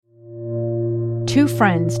Two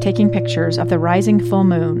friends taking pictures of the rising full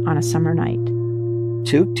moon on a summer night.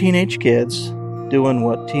 Two teenage kids doing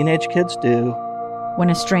what teenage kids do. When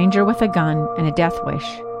a stranger with a gun and a death wish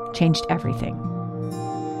changed everything.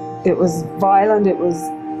 It was violent, it was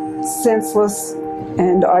senseless,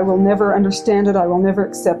 and I will never understand it, I will never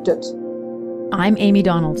accept it. I'm Amy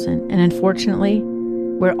Donaldson, and unfortunately,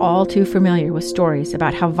 we're all too familiar with stories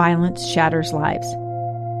about how violence shatters lives.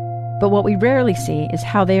 But what we rarely see is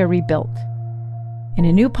how they are rebuilt. In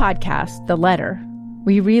a new podcast, The Letter,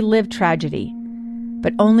 we relive tragedy,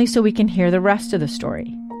 but only so we can hear the rest of the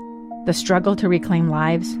story. The struggle to reclaim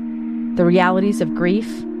lives, the realities of grief,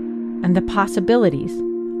 and the possibilities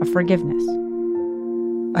of forgiveness.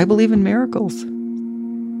 I believe in miracles.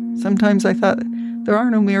 Sometimes I thought, there are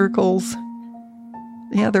no miracles.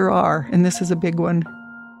 Yeah, there are, and this is a big one.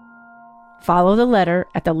 Follow The Letter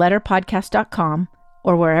at theletterpodcast.com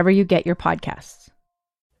or wherever you get your podcasts.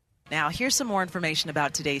 Now, here's some more information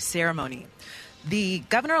about today's ceremony. The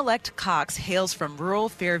Governor-elect Cox hails from rural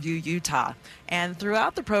Fairview, Utah, and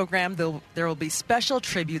throughout the program, there will be special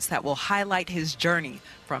tributes that will highlight his journey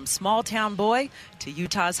from small-town boy to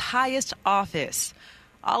Utah's highest office.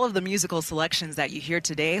 All of the musical selections that you hear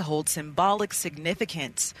today hold symbolic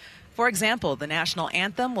significance. For example, the national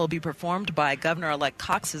anthem will be performed by Governor-elect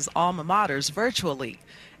Cox's alma maters virtually.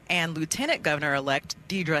 And Lieutenant Governor-elect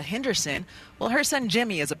Deidre Henderson, well, her son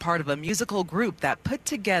Jimmy is a part of a musical group that put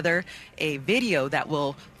together a video that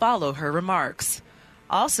will follow her remarks.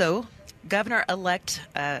 Also, Lieutenant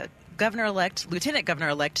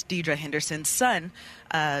Governor-elect Deidre Henderson's son,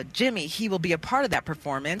 Jimmy, he will be a part of that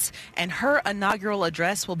performance, and her inaugural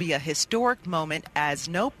address will be a historic moment as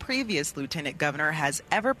no previous lieutenant governor has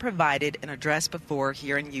ever provided an address before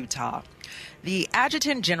here in Utah. The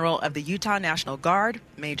Adjutant General of the Utah National Guard,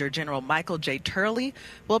 Major General Michael J. Turley,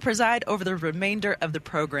 will preside over the remainder of the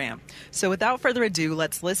program. So without further ado,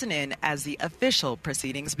 let's listen in as the official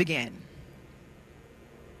proceedings begin.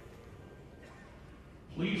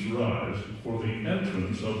 Please rise for the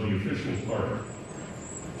entrance of the official party.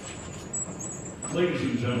 Ladies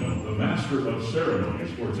and gentlemen, the Master of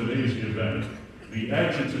Ceremonies for today's event, the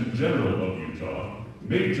Adjutant General of Utah,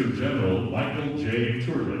 Major General Michael J.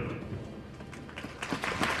 Turley.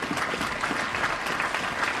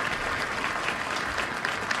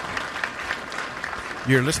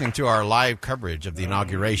 You're listening to our live coverage of the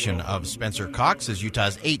inauguration of Spencer Cox as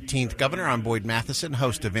Utah's 18th governor. I'm Boyd Matheson,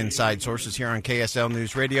 host of Inside Sources here on KSL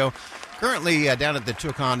News Radio. Currently down at the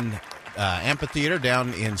Tuacahn Amphitheater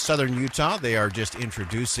down in southern Utah. They are just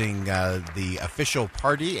introducing the official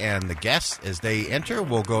party and the guests as they enter.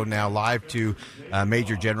 We'll go now live to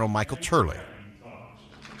Major General Michael Turley.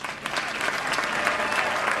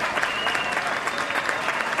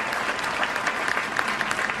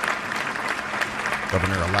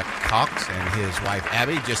 Governor-elect Cox and his wife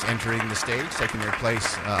Abby just entering the stage, taking their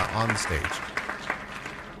place on the stage.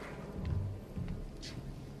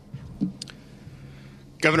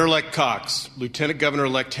 Governor-elect Cox, Lieutenant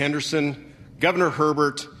Governor-elect Henderson, Governor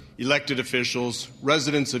Herbert, elected officials,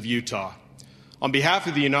 residents of Utah. On behalf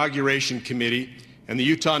of the Inauguration Committee and the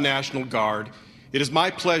Utah National Guard, it is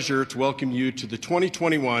my pleasure to welcome you to the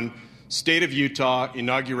 2021 State of Utah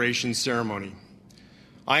Inauguration Ceremony.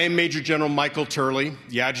 I am Major General Michael Turley,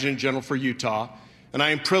 the Adjutant General for Utah, and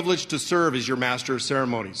I am privileged to serve as your Master of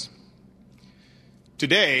Ceremonies.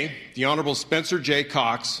 Today, the Honorable Spencer J.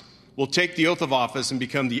 Cox will take the oath of office and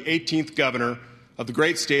become the 18th governor of the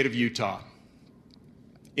great state of Utah.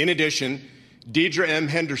 In addition, Deidre M.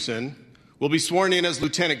 Henderson will be sworn in as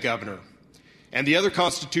Lieutenant Governor, and the other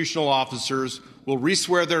constitutional officers will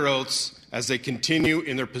re-swear their oaths as they continue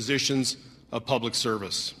in their positions of public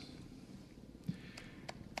service.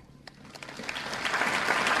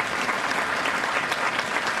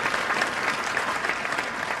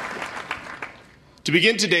 To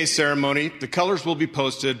begin today's ceremony, the colors will be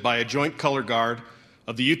posted by a joint color guard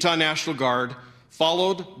of the Utah National Guard,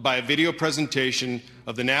 followed by a video presentation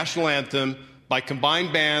of the national anthem by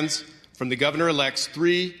combined bands from the Governor-elect's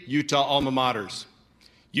 3 Utah alma maters,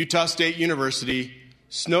 Utah State University,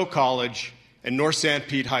 Snow College, and North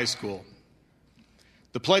Sanpete High School.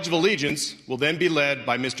 The Pledge of Allegiance will then be led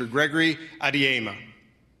by Mr. Gregory Adiema.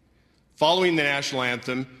 Following the national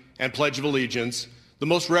anthem and Pledge of Allegiance, the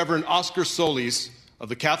Most Reverend Oscar Solis of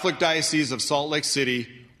the Catholic Diocese of Salt Lake City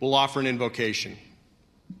will offer an invocation.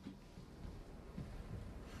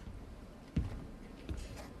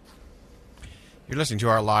 You're listening to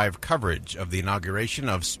our live coverage of the inauguration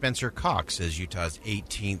of Spencer Cox as Utah's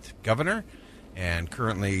 18th governor. And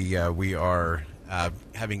currently we are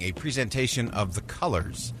having a presentation of the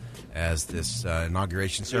colors as this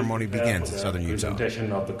inauguration ceremony begins in southern Utah.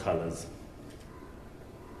 Presentation of the colors.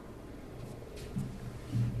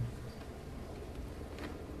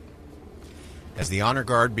 as the Honor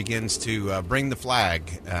Guard begins to bring the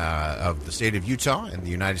flag of the state of Utah and the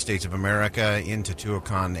United States of America into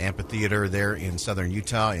Tuacahn Amphitheater there in southern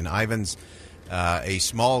Utah in Ivins. A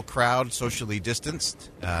small crowd, socially distanced,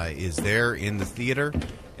 is there in the theater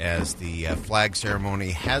as the flag ceremony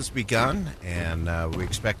has begun, and we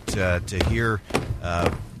expect to hear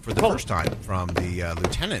for the first time from the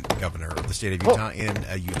Lieutenant Governor of the state of Utah in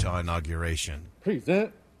a Utah inauguration.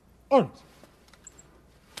 Present arms.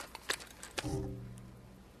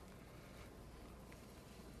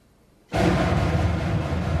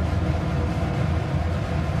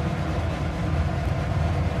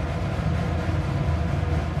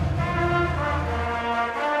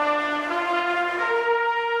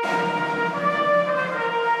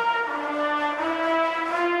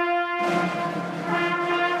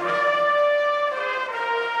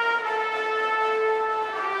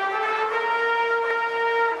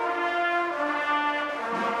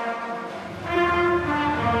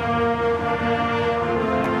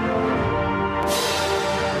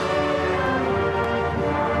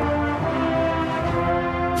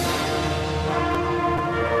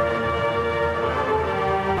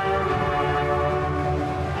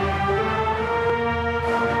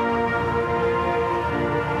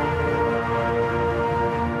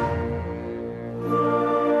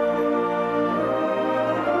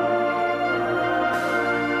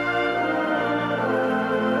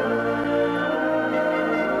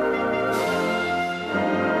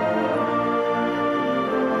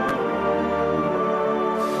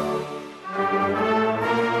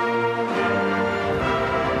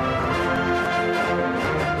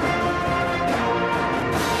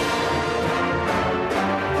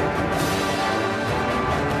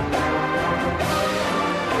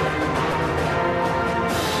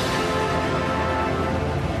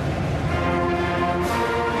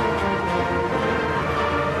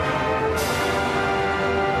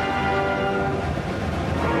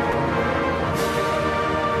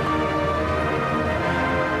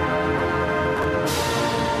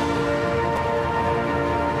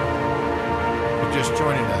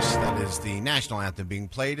 National anthem being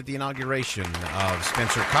played at the inauguration of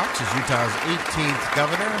Spencer Cox as Utah's 18th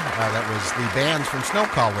governor. That was the bands from Snow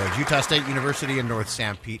College, Utah State University, and North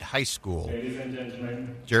Sanpete High School. Ladies and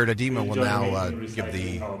gentlemen, Jared Adema will now give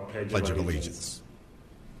the Pledge of Allegiance.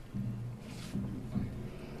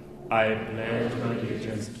 I pledge my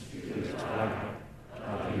allegiance to the flag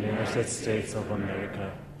of the United States of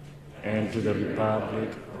America and to the republic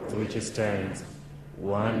for which it stands,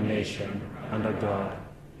 one nation, under God,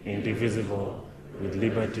 indivisible, with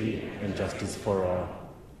liberty and justice for all.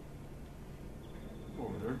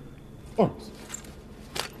 Order. Arms.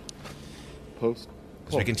 Post.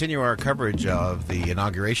 As we continue our coverage of the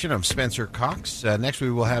inauguration of Spencer Cox, next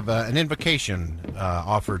we will have an invocation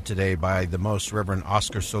offered today by the Most Reverend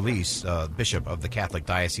Oscar Solis, Bishop of the Catholic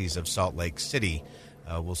Diocese of Salt Lake City.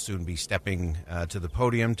 Will soon be stepping to the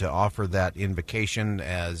podium to offer that invocation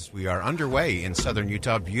as we are underway in southern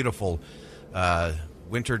Utah. Beautiful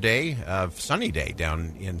winter day, sunny day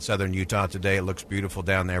down in southern Utah today. It looks beautiful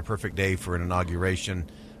down there. Perfect day for an inauguration.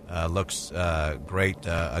 Looks great.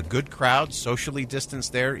 A good crowd, socially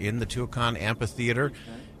distanced there in the Tuacahn Amphitheater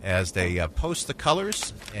as they post the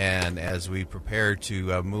colors and as we prepare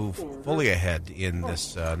to move fully ahead in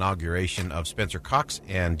this inauguration of Spencer Cox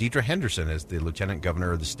and Deidre Henderson as the Lieutenant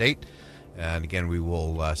Governor of the state. And again, we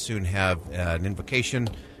will soon have an invocation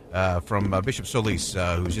from Bishop Solis,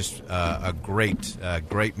 who's just a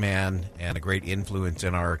great man and a great influence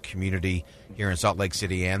in our community here in Salt Lake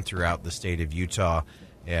City and throughout the state of Utah.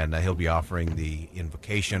 And he'll be offering the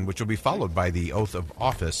invocation, which will be followed by the oath of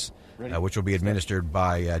office, which will be administered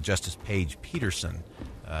by Justice Paige Peterson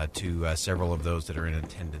to several of those that are in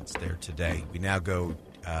attendance there today. We now go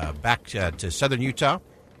back to southern Utah,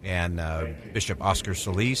 and Bishop Oscar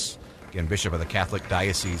Solis, again, Bishop of the Catholic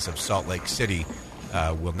Diocese of Salt Lake City,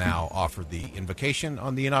 will now offer the invocation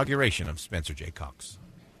on the inauguration of Spencer J. Cox.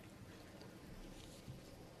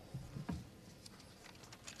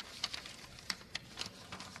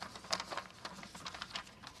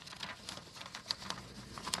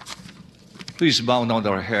 Please bow down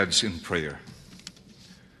our heads in prayer.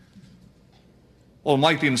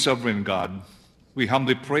 Almighty and sovereign God, we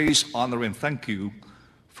humbly praise, honor, and thank you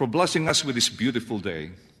for blessing us with this beautiful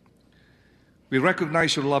day. We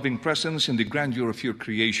recognize your loving presence in the grandeur of your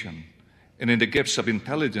creation and in the gifts of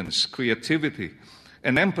intelligence, creativity,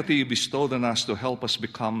 and empathy you bestowed on us to help us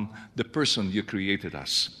become the person you created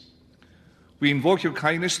us. We invoke your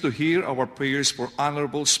kindness to hear our prayers for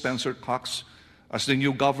Honorable Spencer Cox as the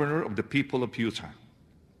new governor of the people of Utah.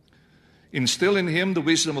 Instill in him the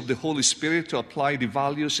wisdom of the Holy Spirit to apply the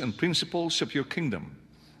values and principles of your kingdom,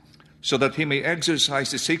 so that he may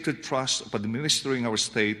exercise the sacred trust of administering our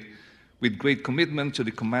state with great commitment to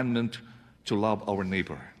the commandment to love our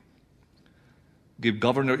neighbor. Give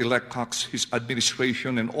Governor-elect Cox, his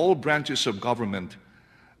administration, and all branches of government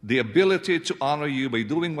the ability to honor you by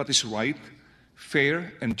doing what is right,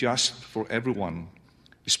 fair, and just for everyone,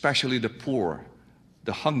 especially the poor,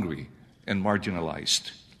 the hungry, and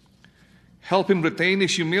marginalized. Help him retain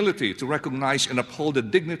his humility to recognize and uphold the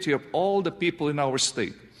dignity of all the people in our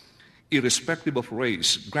state, irrespective of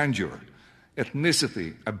race, grandeur,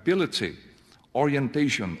 ethnicity, ability,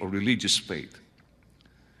 orientation, or religious faith.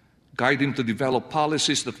 Guide him to develop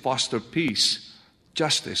policies that foster peace,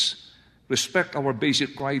 justice, respect our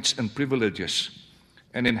basic rights and privileges,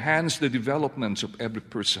 and enhance the developments of every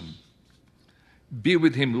person. Be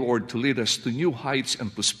with him, Lord, to lead us to new heights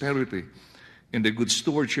and prosperity in the good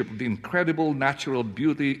stewardship of the incredible natural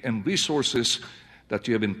beauty and resources that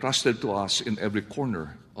you have entrusted to us in every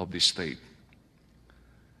corner of this state.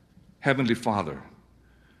 Heavenly Father,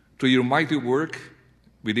 through your mighty work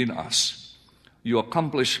within us, you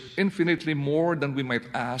accomplish infinitely more than we might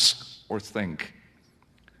ask or think.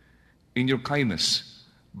 In your kindness,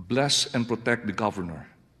 bless and protect the governor,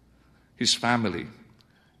 his family,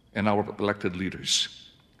 and our elected leaders.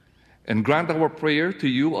 And grant our prayer to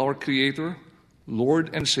you, our Creator, Lord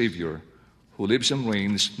and Savior, who lives and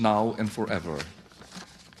reigns now and forever.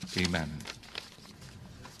 Amen.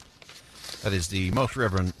 That is the Most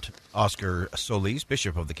Reverend Oscar Solis,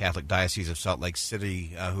 Bishop of the Catholic Diocese of Salt Lake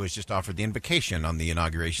City, who has just offered the invocation on the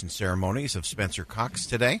inauguration ceremonies of Spencer Cox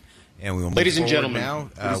today. And we will Ladies and gentlemen,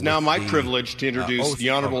 it is now my privilege to introduce the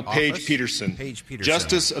Honorable Paige Peterson,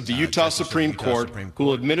 Justice of the Utah Supreme Court, who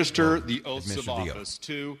will administer the oaths of office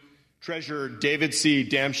to Treasurer David C.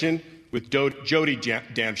 Damshin with Jody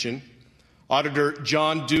Damshin, Auditor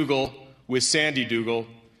John Dougal with Sandy Dougal,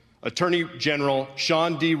 Attorney General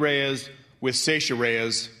Sean D. Reyes with Sasha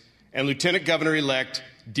Reyes, and Lieutenant Governor-elect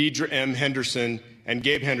Deidre M. Henderson and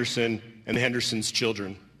Gabe Henderson and the Henderson's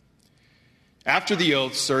children. After the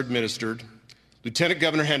oaths are administered, Lieutenant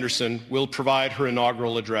Governor Henderson will provide her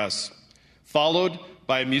inaugural address, followed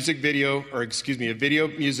by a video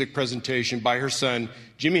music presentation by her son,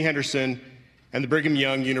 Jimmy Henderson, and the Brigham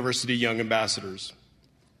Young University Young Ambassadors.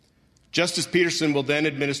 Justice Peterson will then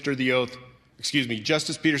administer the oath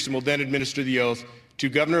to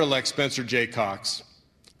Governor-elect Spencer J. Cox.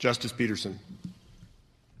 Justice Peterson.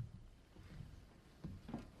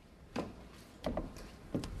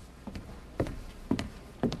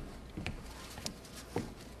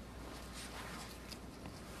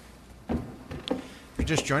 If you're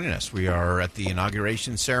just joining us, we are at the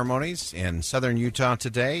inauguration ceremonies in southern Utah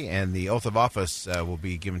today, and the oath of office will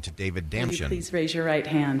be given to David Damshin. Please raise your right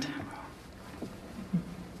hand.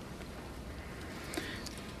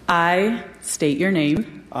 I state your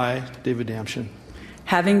name. I, David Damshin.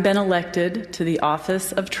 Having been elected to the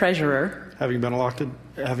office of Treasurer. Having been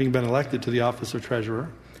elected to the office of Treasurer.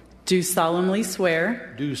 Do solemnly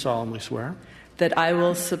swear. Do solemnly swear. That I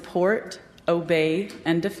will support, obey,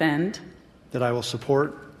 and defend. That I will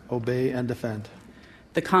support, obey, and defend.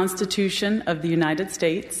 The Constitution of the United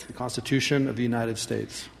States. The Constitution of the United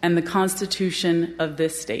States. And the Constitution of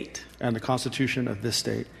this state. And the Constitution of this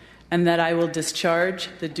state. And that I will discharge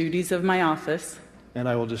the duties of my office. And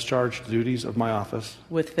I will discharge the duties of my office.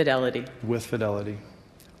 With fidelity. With fidelity.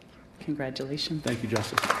 Congratulations. Thank you,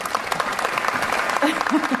 Justice.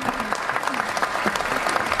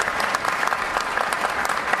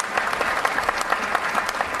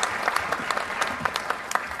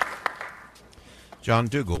 John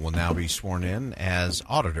Dougal will now be sworn in as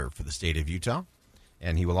auditor for the state of Utah,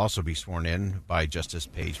 and he will also be sworn in by Justice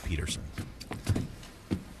Paige Peterson.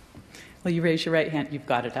 Well, you raise your right hand. You've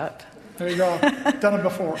got it up. There you go. Done it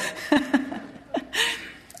before.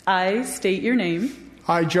 I state your name.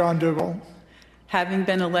 I, John Dougal. Having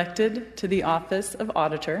been elected to the office of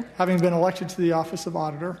auditor. Having been elected to the office of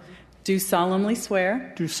auditor. Do solemnly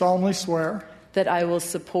swear. Do solemnly swear. That I will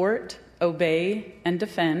support, obey, and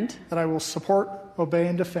defend. That I will support, obey,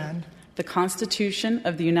 and defend. The Constitution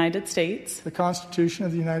of the United States. The Constitution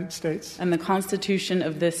of the United States. And the Constitution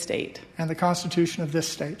of this state. And the Constitution of this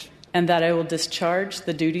state. And that I will discharge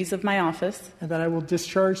the duties of my office. And that I will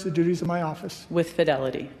discharge the duties of my office. With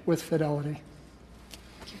fidelity. With fidelity.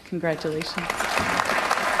 Congratulations.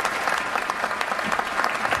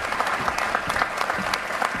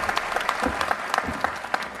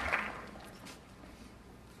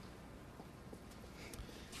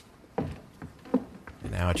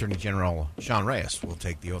 Now at Attorney General Sean Reyes will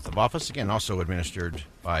take the oath of office, again also administered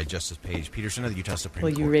by Justice Paige Peterson of the Utah Supreme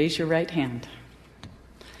Court. Will you raise your right hand?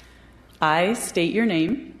 I state your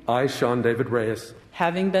name. I, Sean David Reyes.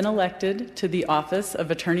 Having been elected to the office of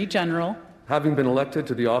Attorney General. Having been elected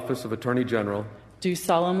to the office of Attorney General. Do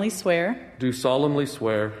solemnly swear. Do solemnly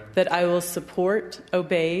swear. That I will support,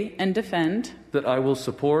 obey, and defend. That I will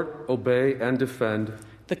support, obey, and defend.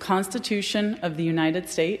 The Constitution of the United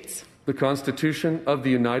States. The Constitution of the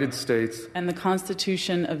United States. And the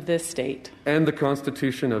Constitution of this state. And the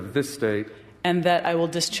Constitution of this state. And that I will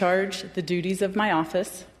discharge the duties of my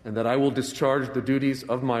office. And that I will discharge the duties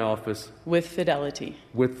of my office. With fidelity.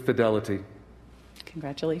 With fidelity.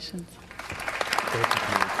 Congratulations.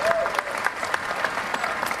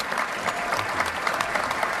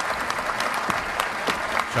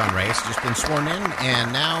 Sean Reyes has just been sworn in,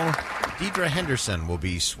 and now Deidre Henderson will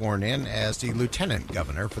be sworn in as the Lieutenant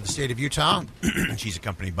Governor for the state of Utah. She's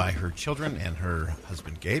accompanied by her children and her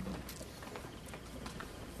husband, Gabe.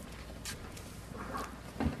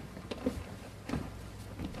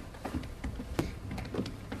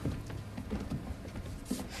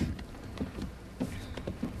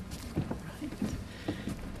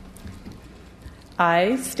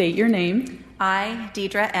 I state your name. I,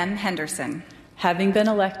 Deidre M. Henderson. Having been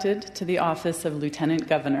elected to the office of Lieutenant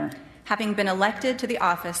Governor. Having been elected to the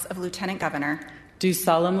office of Lieutenant Governor. Do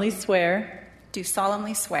solemnly swear. Do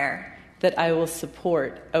solemnly swear. That I will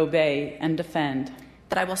support, obey, and defend.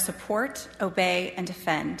 That I will support, obey, and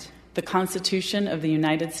defend. The Constitution of the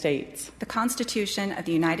United States. The Constitution of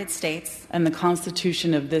the United States. And the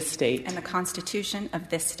Constitution of this state. And the Constitution of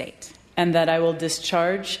this state. And that I will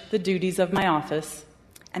discharge the duties of my office.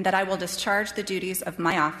 And that I will discharge the duties of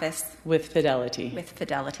my office. With fidelity. With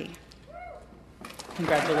fidelity.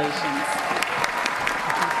 Congratulations.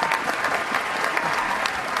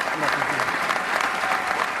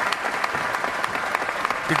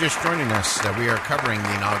 If you're just joining us, we are covering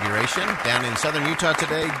the inauguration down in southern Utah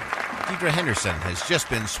today. Deidre Henderson has just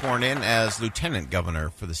been sworn in as Lieutenant Governor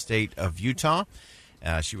for the state of Utah.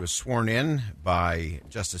 She was sworn in by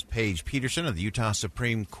Justice Paige Peterson of the Utah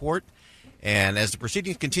Supreme Court. And as the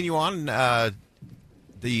proceedings continue on,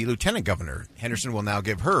 the Lieutenant Governor, Henderson, will now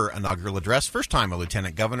give her inaugural address. First time a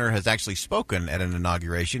Lieutenant Governor has actually spoken at an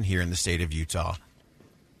inauguration here in the state of Utah.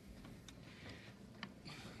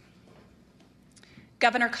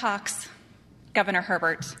 Governor Cox, Governor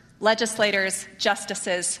Herbert, legislators,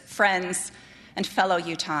 justices, friends, and fellow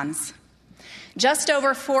Utahns. Just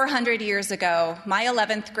over 400 years ago, my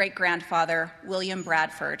 11th great-grandfather, William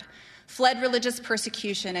Bradford, fled religious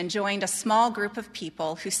persecution and joined a small group of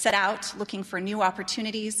people who set out looking for new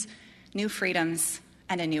opportunities, new freedoms,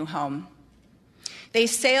 and a new home. They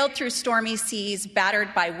sailed through stormy seas,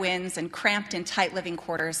 battered by winds and cramped in tight living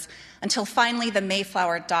quarters, until finally the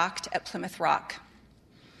Mayflower docked at Plymouth Rock.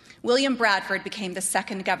 William Bradford became the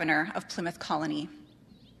second governor of Plymouth Colony.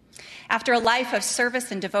 After a life of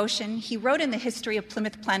service and devotion, he wrote in the history of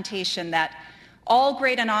Plymouth Plantation that all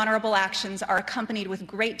great and honorable actions are accompanied with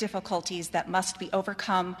great difficulties that must be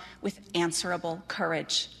overcome with answerable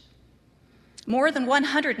courage. More than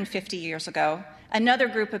 150 years ago, another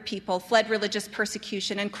group of people fled religious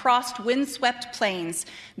persecution and crossed windswept plains,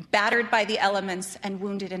 battered by the elements and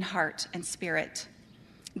wounded in heart and spirit.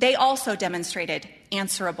 They also demonstrated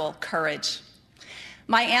answerable courage.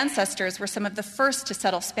 My ancestors were some of the first to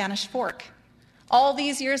settle Spanish Fork. All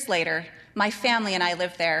these years later, my family and I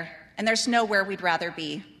live there, and there's nowhere we'd rather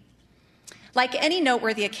be. Like any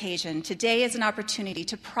noteworthy occasion, today is an opportunity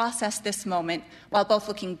to process this moment while both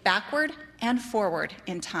looking backward and forward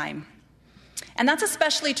in time. And that's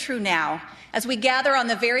especially true now, as we gather on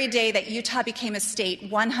the very day that Utah became a state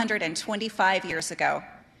 125 years ago.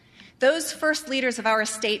 Those first leaders of our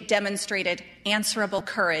state demonstrated answerable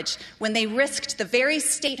courage when they risked the very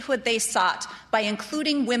statehood they sought by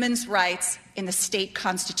including women's rights in the state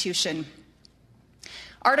constitution.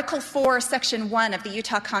 Article 4, Section 1 of the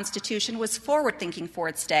Utah Constitution was forward-thinking for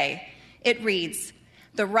its day. It reads,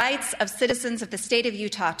 "The rights of citizens of the state of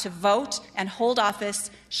Utah to vote and hold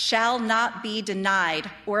office shall not be denied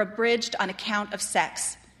or abridged on account of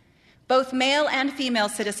sex. Both male and female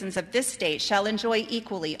citizens of this state shall enjoy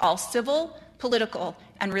equally all civil, political,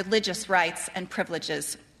 and religious rights and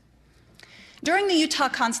privileges." During the Utah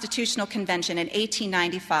Constitutional Convention in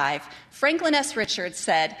 1895, Franklin S. Richards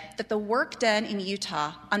said that the work done in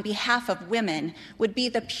Utah on behalf of women would be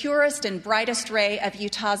the purest and brightest ray of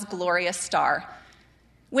Utah's glorious star.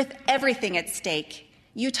 With everything at stake,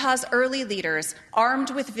 Utah's early leaders,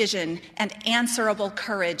 armed with vision and answerable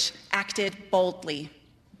courage, acted boldly.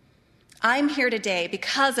 I'm here today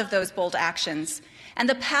because of those bold actions, and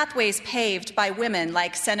the pathways paved by women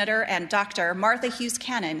like Senator and Dr. Martha Hughes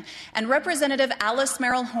Cannon and Representative Alice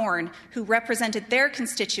Merrill Horn, who represented their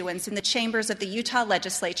constituents in the chambers of the Utah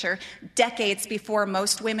legislature decades before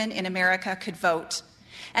most women in America could vote,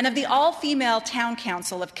 and of the all-female town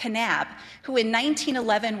council of Kanab, who in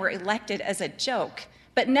 1911 were elected as a joke,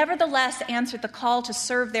 but nevertheless answered the call to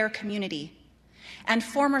serve their community, and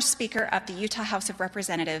former Speaker of the Utah House of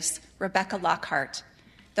Representatives, Rebecca Lockhart,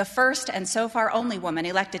 the first and so far only woman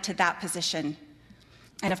elected to that position.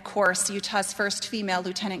 And of course, Utah's first female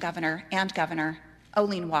lieutenant governor and governor,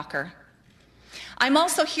 Olene Walker. I'm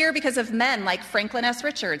also here because of men like Franklin S.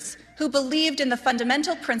 Richards, who believed in the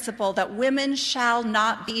fundamental principle that women shall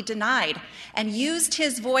not be denied, and used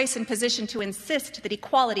his voice and position to insist that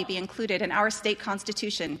equality be included in our state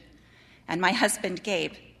constitution. And my husband,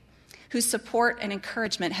 Gabe, whose support and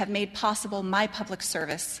encouragement have made possible my public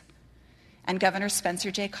service, and Governor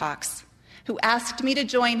Spencer J. Cox, who asked me to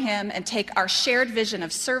join him and take our shared vision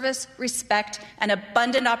of service, respect, and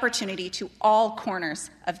abundant opportunity to all corners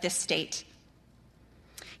of this state.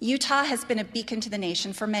 Utah has been a beacon to the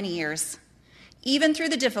nation for many years. Even through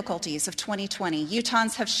the difficulties of 2020,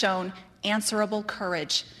 Utahns have shown answerable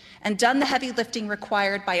courage and done the heavy lifting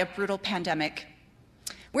required by a brutal pandemic.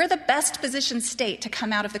 We're the best positioned state to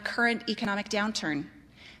come out of the current economic downturn.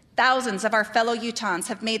 Thousands of our fellow Utahns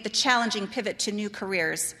have made the challenging pivot to new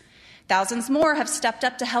careers. Thousands more have stepped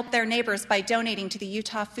up to help their neighbors by donating to the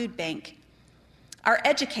Utah Food Bank. Our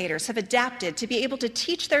educators have adapted to be able to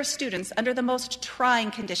teach their students under the most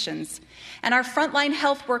trying conditions, and our frontline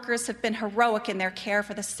health workers have been heroic in their care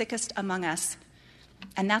for the sickest among us.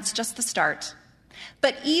 And that's just the start.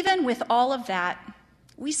 But even with all of that,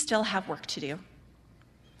 we still have work to do.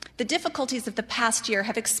 The difficulties of the past year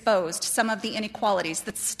have exposed some of the inequalities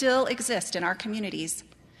that still exist in our communities.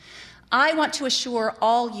 I want to assure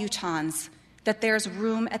all Utahns that there's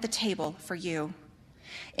room at the table for you.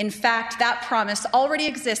 In fact, that promise already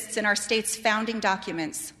exists in our state's founding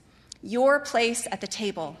documents. Your place at the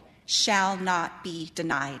table shall not be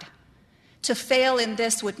denied. To fail in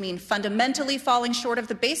this would mean fundamentally falling short of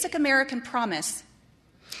the basic American promise.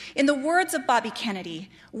 In the words of Bobby Kennedy,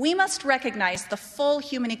 we must recognize the full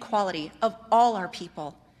human equality of all our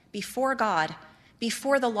people before God,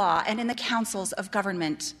 before the law, and in the councils of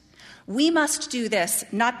government. We must do this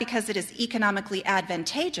not because it is economically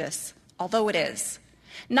advantageous, although it is,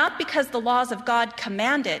 not because the laws of God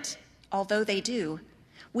command it, although they do.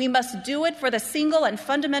 We must do it for the single and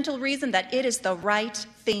fundamental reason that it is the right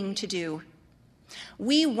thing to do.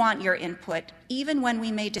 We want your input, even when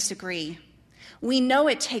we may disagree. We know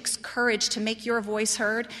it takes courage to make your voice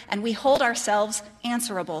heard, and we hold ourselves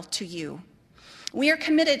answerable to you. We are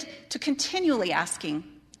committed to continually asking,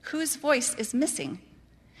 whose voice is missing?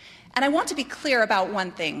 And I want to be clear about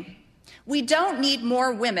one thing. We don't need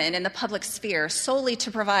more women in the public sphere solely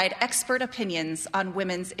to provide expert opinions on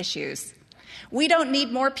women's issues. We don't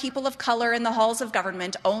need more people of color in the halls of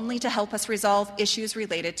government only to help us resolve issues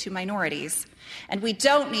related to minorities. And we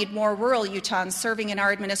don't need more rural Utahns serving in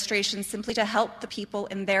our administration simply to help the people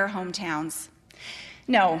in their hometowns.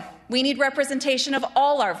 No, we need representation of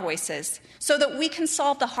all our voices so that we can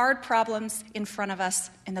solve the hard problems in front of us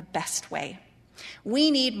in the best way.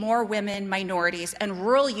 We need more women, minorities, and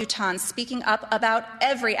rural Utahns speaking up about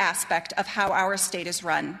every aspect of how our state is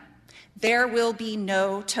run. There will be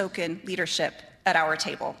no token leadership at our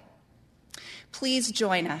table. Please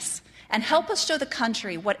join us and help us show the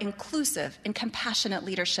country what inclusive and compassionate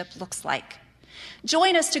leadership looks like.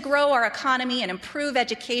 Join us to grow our economy and improve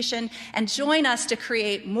education, and join us to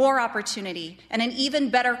create more opportunity and an even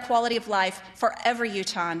better quality of life for every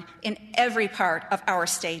Utahn in every part of our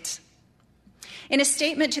state. In a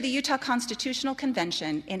statement to the Utah Constitutional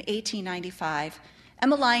Convention in 1895,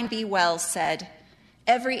 Emmeline B. Wells said,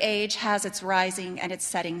 "Every age has its rising and its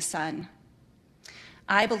setting sun."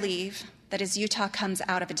 I believe that as Utah comes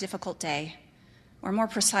out of a difficult day, or more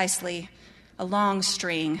precisely, a long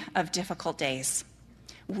string of difficult days,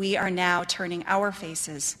 we are now turning our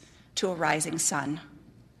faces to a rising sun.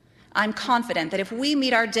 I'm confident that if we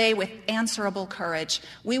meet our day with answerable courage,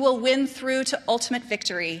 we will win through to ultimate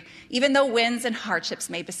victory, even though winds and hardships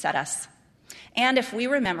may beset us. And if we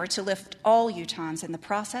remember to lift all Utahns in the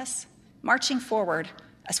process, marching forward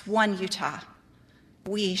as one Utah,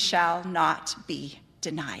 we shall not be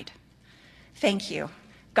denied. Thank you.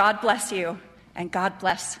 God bless you, and God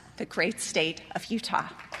bless the great state of Utah.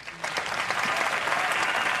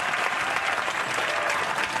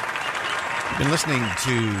 Been listening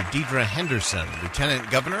to Deidre Henderson.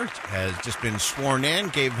 Lieutenant Governor has just been sworn in,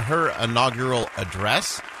 gave her inaugural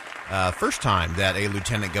address. First time that a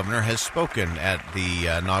lieutenant governor has spoken at the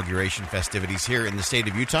inauguration festivities here in the state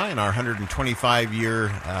of Utah in our 125-year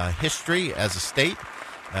history as a state.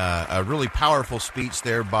 A really powerful speech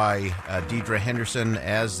there by Deidre Henderson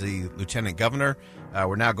as the lieutenant governor.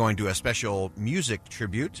 We're now going to a special music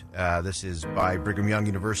tribute. This is by Brigham Young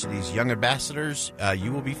University's Young Ambassadors.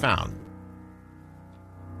 You Will Be Found.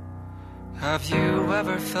 Have you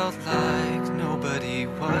ever felt like nobody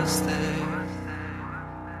was there?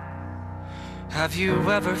 Have you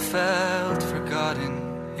ever felt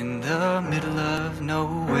forgotten in the middle of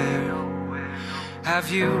nowhere? Have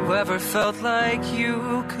you ever felt like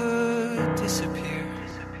you could disappear?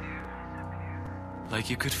 Like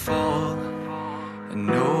you could fall and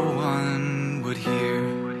no one would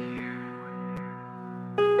hear?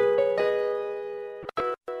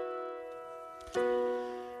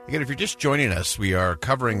 Again, if you're just joining us, we are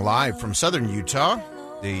covering live from southern Utah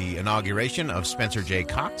the inauguration of Spencer J.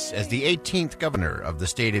 Cox as the 18th governor of the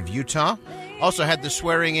state of Utah. Also had the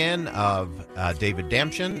swearing in of David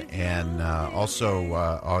Damchen and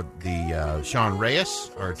also the Sean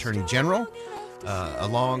Reyes, our Attorney General,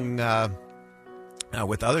 along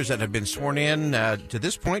with others that have been sworn in. To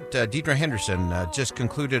this point, Deidre Henderson just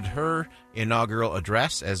concluded her inaugural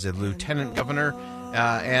address as a lieutenant governor.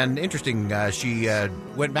 And interesting, she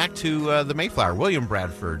went back to the Mayflower, William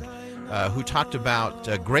Bradford, who talked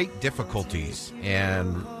about great difficulties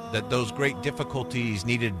and that those great difficulties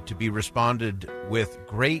needed to be responded with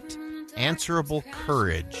great answerable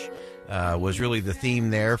courage. Was really the theme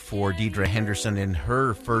there for Deidre Henderson in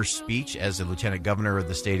her first speech as the lieutenant governor of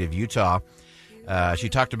the state of Utah. She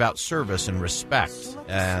talked about service and respect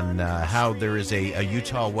and how there is a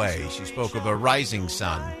Utah way. She spoke of a rising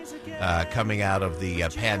sun coming out of the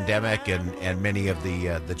pandemic and many of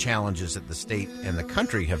the challenges that the state and the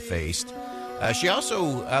country have faced. She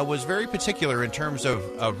also was very particular in terms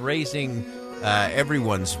of raising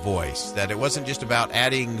everyone's voice, that it wasn't just about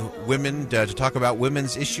adding women to talk about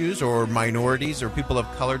women's issues or minorities or people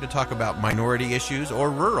of color to talk about minority issues or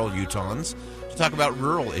rural Utahns to talk about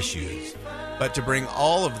rural issues, but to bring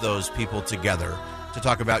all of those people together to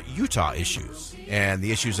talk about Utah issues and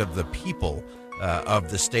the issues of the people of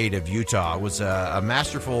the state of Utah. It was a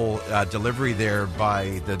masterful delivery there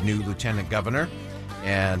by the new lieutenant governor.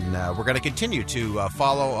 And we're going to continue to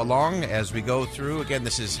follow along as we go through. Again,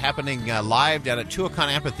 this is happening live down at Tuacahn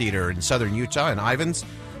Amphitheater in southern Utah in Ivins.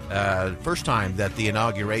 First time that the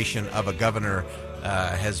inauguration of a governor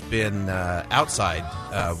has been outside.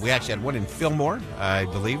 We actually had one in Fillmore. I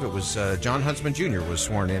believe it was John Huntsman Jr. was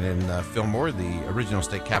sworn in Fillmore, the original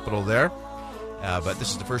state capital there. But this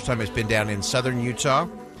is the first time it's been down in southern Utah.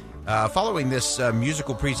 Following this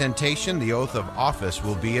musical presentation, the oath of office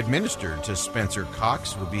will be administered to Spencer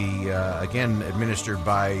Cox. Will be, again, administered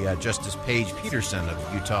by Justice Paige Peterson of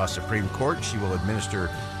the Utah Supreme Court. She will administer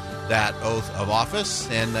that oath of office.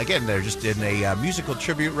 And, again, they're just in a musical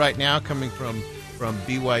tribute right now coming from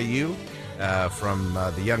BYU, from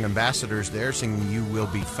the Young Ambassadors there, singing You Will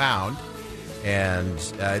Be Found. And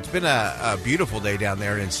it's been a beautiful day down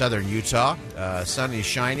there in southern Utah. Sun is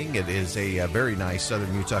shining. It is a very nice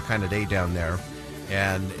southern Utah kind of day down there.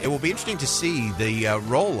 And it will be interesting to see the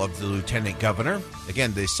role of the lieutenant governor.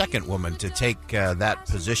 Again, the second woman to take that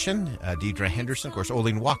position, Deidre Henderson. Of course,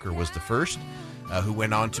 Olene Walker was the first who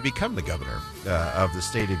went on to become the governor of the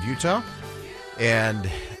state of Utah. And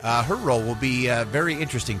her role will be very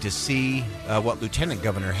interesting to see what Lieutenant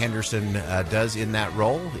Governor Henderson does in that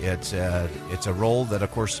role. It's a role that, of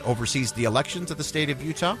course, oversees the elections of the state of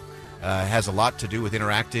Utah. Has a lot to do with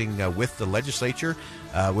interacting with the legislature,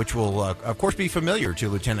 which will, of course, be familiar to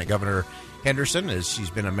Lieutenant Governor Henderson, as she's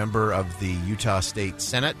been a member of the Utah State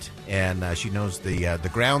Senate, and she knows the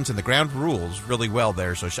grounds and the ground rules really well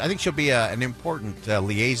there. So I think she'll be an important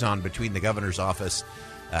liaison between the governor's office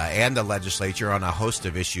and the legislature on a host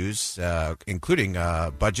of issues, including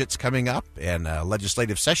budgets coming up and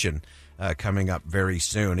legislative session coming up very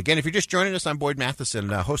soon. Again, if you're just joining us, I'm Boyd Matheson,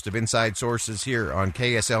 host of Inside Sources here on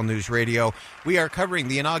KSL News Radio. We are covering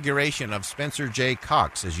the inauguration of Spencer J.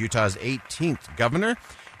 Cox as Utah's 18th governor.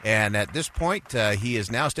 And at this point, he is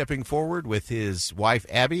now stepping forward with his wife,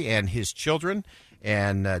 Abby, and his children.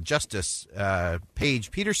 And Justice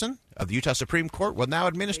Paige Peterson of the Utah Supreme Court will now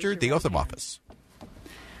administer the oath of office.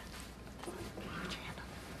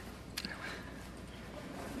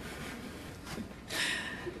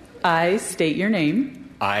 I state your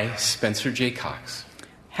name. I, Spencer J. Cox.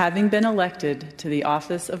 Having been elected to the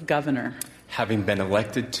office of governor. Having been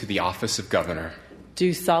elected to the office of governor.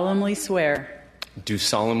 Do solemnly swear. Do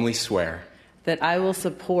solemnly swear. That I will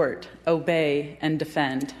support, obey, and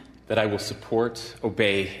defend. That I will support,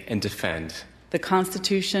 obey, and defend. the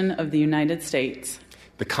Constitution of the United States,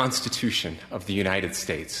 the Constitution of the United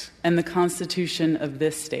States, and the Constitution of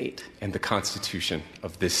this state, and the Constitution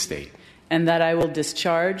of this state, and that I will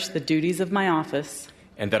discharge the duties of my office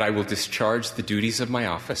and that I will discharge the duties of my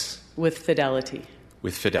office with fidelity.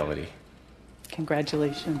 with fidelity.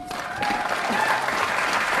 Congratulations.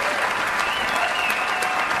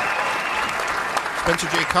 Spencer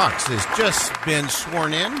J. Cox has just been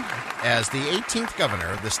sworn in as the 18th governor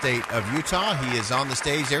of the state of Utah. He is on the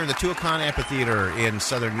stage there in the Tuacahn Amphitheater in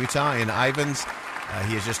southern Utah in Ivins.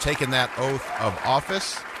 He has just taken that oath of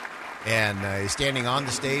office and is standing on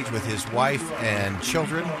the stage with his wife and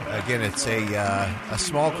children. Again, it's a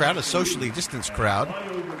small crowd, a socially distanced crowd.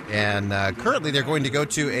 And currently they're going to go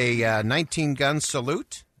to a 19-gun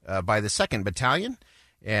salute by the 2nd Battalion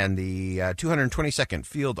and the 222nd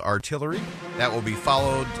Field Artillery. That will be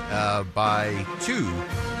followed by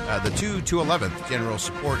the 211th General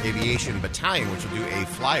Support Aviation Battalion, which will do a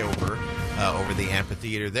flyover over the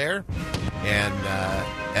amphitheater there. And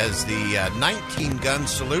as the 19-gun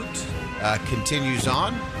salute continues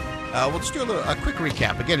on, we'll just do a quick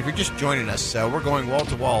recap. Again, if you're just joining us, we're going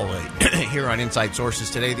wall-to-wall here on Inside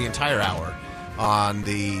Sources today, the entire hour, on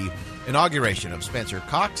the inauguration of Spencer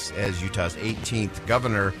Cox as Utah's 18th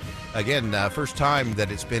governor. Again, first time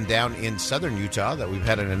that it's been down in southern Utah that we've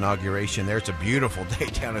had an inauguration there. It's a beautiful day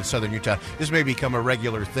down in southern Utah. This may become a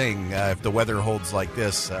regular thing if the weather holds like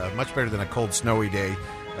this. Much better than a cold, snowy day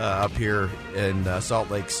up here in Salt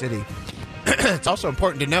Lake City. It's also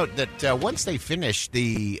important to note that once they finish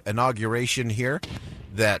the inauguration here,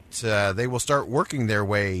 that they will start working their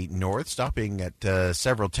way north, stopping at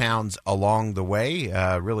several towns along the way.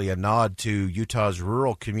 Really a nod to Utah's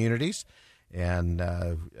rural communities. And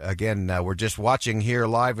again, we're just watching here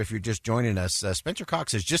live. If you're just joining us, Spencer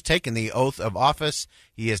Cox has just taken the oath of office.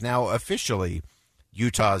 He is now officially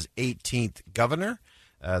Utah's 18th governor.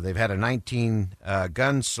 They've had a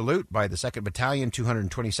 19-gun salute by the 2nd Battalion,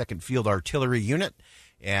 222nd Field Artillery Unit,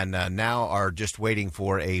 and now are just waiting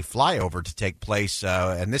for a flyover to take place.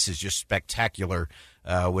 And this is just spectacular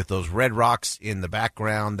with those red rocks in the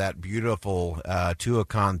background, that beautiful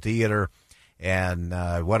Tuacahn Theater. And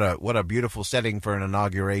what a beautiful setting for an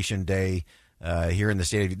inauguration day here in the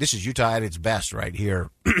state of Utah. This is Utah at its best right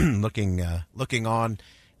here, looking on.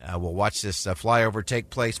 We'll watch this flyover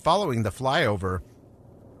take place. Following the flyover,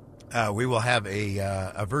 we will have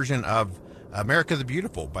a version of America the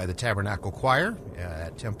Beautiful by the Tabernacle Choir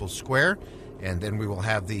at Temple Square. And then we will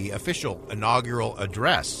have the official inaugural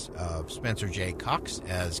address of Spencer J. Cox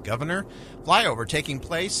as governor. Flyover taking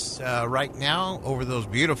place right now over those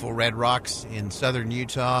beautiful red rocks in southern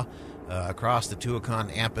Utah, across the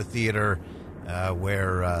Tuacahn Amphitheater,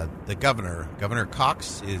 where the Governor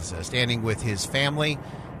Cox, is standing with his family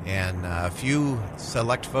and a few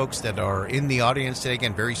select folks that are in the audience today.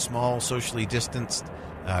 Again, very small, socially distanced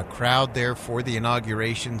crowd there for the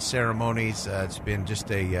inauguration ceremonies. It's been just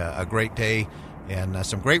a great day, and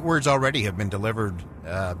some great words already have been delivered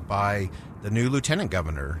by the new Lieutenant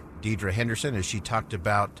Governor, Deidre Henderson, as she talked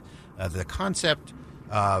about the concept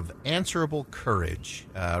of answerable courage.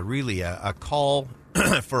 Really a call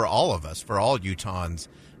for all of us, for all Utahns,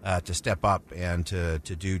 to step up and to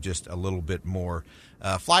do just a little bit more.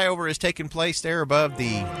 Flyover has taken place there above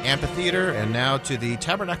the amphitheater, and now to the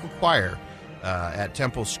Tabernacle Choir at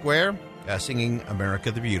Temple Square, singing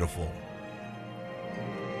America the Beautiful.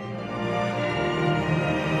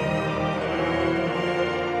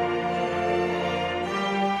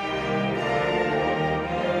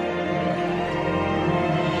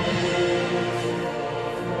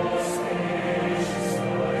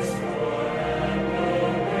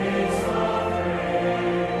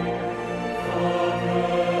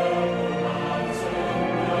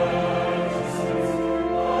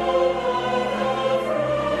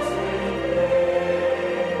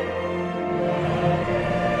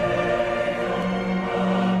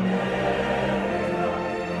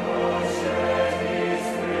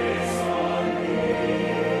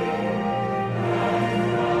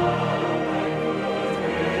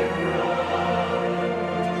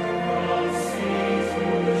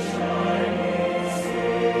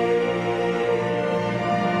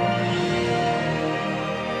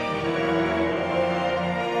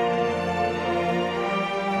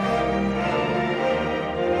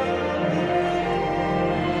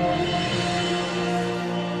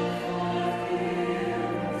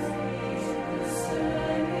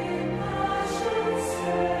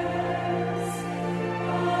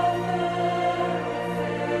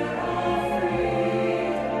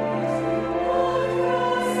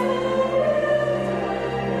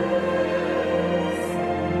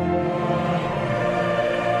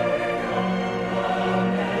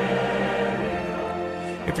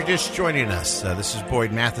 If you're just joining us, this is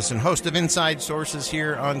Boyd Matheson, host of Inside Sources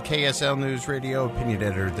here on KSL News Radio, opinion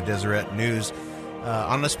editor at the Deseret News.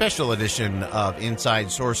 On a special edition of Inside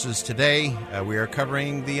Sources today, we are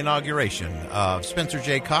covering the inauguration of Spencer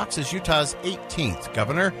J. Cox as Utah's 18th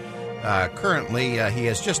governor. Currently, he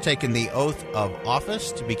has just taken the oath of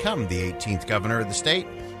office to become the 18th governor of the state,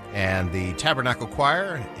 and the Tabernacle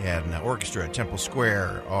Choir and orchestra at Temple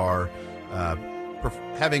Square are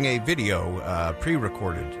having a video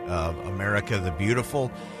pre-recorded of America the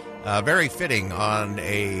Beautiful. Very fitting on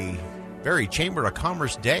a very Chamber of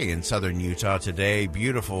Commerce day in southern Utah today.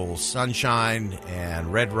 Beautiful sunshine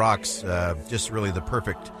and red rocks, just really the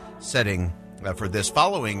perfect setting for this.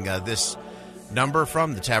 Following this number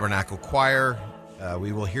from the Tabernacle Choir,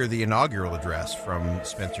 we will hear the inaugural address from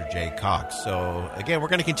Spencer J. Cox. So, again, we're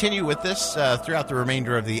going to continue with this throughout the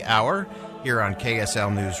remainder of the hour here on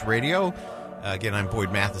KSL News Radio. Again, I'm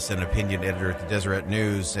Boyd Matheson, opinion editor at the Deseret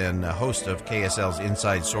News and host of KSL's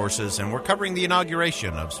Inside Sources, and we're covering the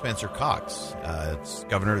inauguration of Spencer Cox. It's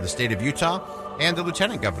governor of the state of Utah, and the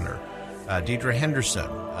lieutenant governor, Deidre Henderson,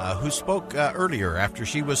 who spoke earlier after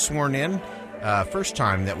she was sworn in. First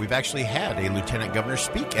time that we've actually had a lieutenant governor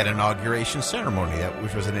speak at an inauguration ceremony,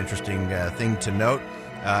 which was an interesting thing to note.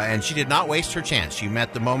 And she did not waste her chance. She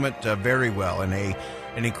met the moment very well in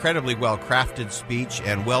an incredibly well-crafted speech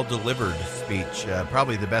and well-delivered speech,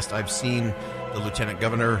 probably the best I've seen the lieutenant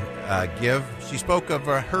governor give. She spoke of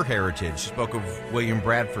her heritage. She spoke of William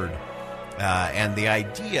Bradford and the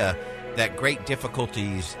idea that great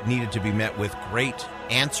difficulties needed to be met with great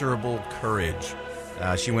answerable courage.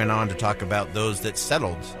 She went on to talk about those that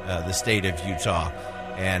settled the state of Utah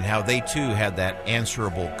and how they, too, had that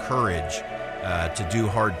answerable courage to do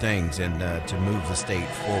hard things and to move the state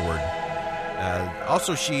forward.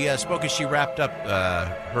 Also, she spoke as she wrapped up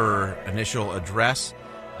her initial address,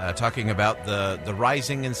 talking about the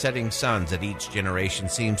rising and setting suns that each generation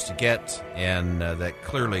seems to get, and that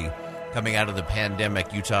clearly, coming out of the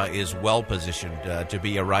pandemic, Utah is well-positioned to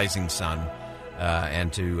be a rising sun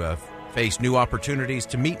and to face new opportunities,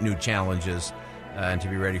 to meet new challenges, and to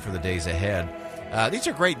be ready for the days ahead. These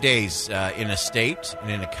are great days in a state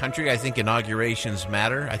and in a country. I think inaugurations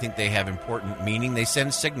matter. I think they have important meaning. They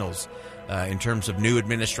send signals in terms of new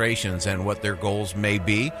administrations and what their goals may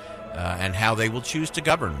be and how they will choose to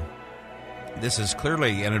govern. This is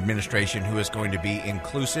clearly an administration who is going to be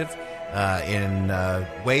inclusive in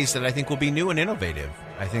ways that I think will be new and innovative.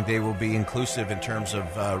 I think they will be inclusive in terms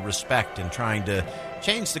of respect and trying to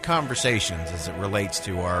change the conversations as it relates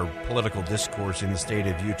to our political discourse in the state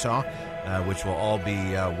of Utah, which will all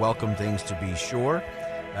be welcome things to be sure.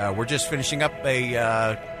 We're just finishing up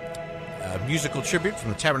a musical tribute from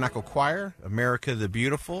the Tabernacle Choir, America the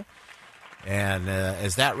Beautiful. And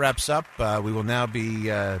as that wraps up, we will now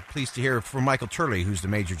be pleased to hear from Michael Turley, who's the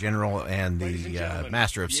Major General and the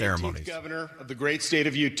Master of Ceremonies. 18th Governor of the great state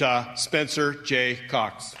of Utah, Spencer J.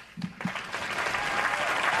 Cox.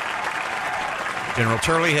 General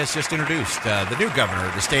Turley has just introduced the new governor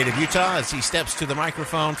of the state of Utah as he steps to the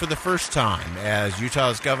microphone for the first time as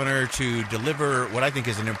Utah's governor to deliver what I think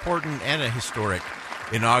is an important and a historic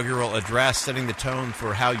inaugural address, setting the tone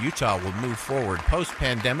for how Utah will move forward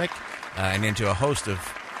post-pandemic and into a host of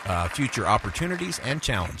future opportunities and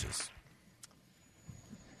challenges.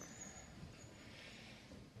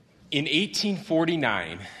 In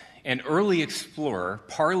 1849, an early explorer,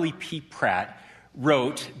 Parley P. Pratt,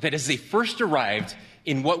 wrote that as they first arrived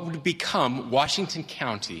in what would become Washington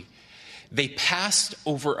County, they passed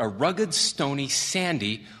over a rugged, stony,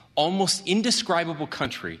 sandy, almost indescribable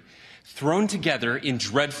country, thrown together in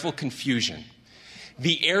dreadful confusion.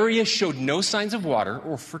 The area showed no signs of water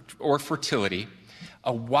or fertility.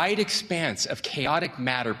 A wide expanse of chaotic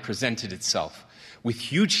matter presented itself, with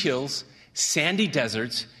huge hills, sandy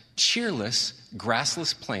deserts, cheerless,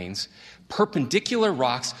 grassless plains, perpendicular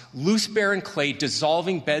rocks, loose barren clay,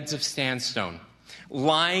 dissolving beds of sandstone,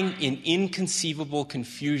 lying in inconceivable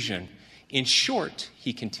confusion. In short,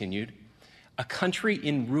 he continued, a country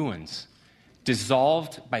in ruins,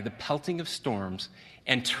 dissolved by the pelting of storms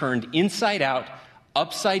and turned inside out,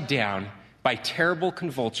 upside down by terrible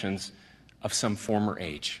convulsions of some former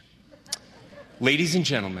age. Ladies and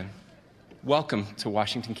gentlemen, welcome to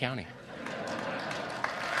Washington County.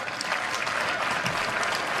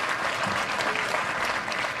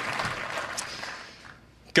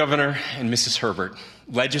 Governor and Mrs. Herbert,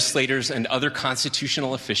 legislators and other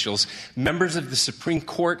constitutional officials, members of the Supreme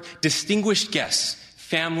Court, distinguished guests,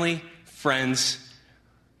 family, friends,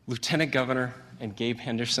 Lieutenant Governor and Gabe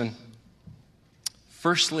Henderson,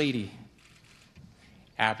 First Lady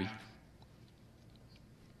Abby,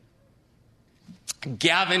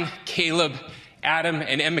 Gavin, Caleb, Adam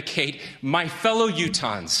and Emma Kate, my fellow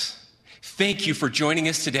Utahns, thank you for joining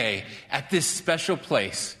us today at this special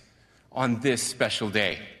place on this special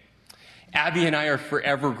day. Abby and I are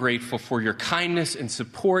forever grateful for your kindness and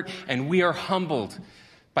support, and we are humbled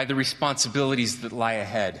by the responsibilities that lie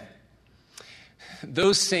ahead.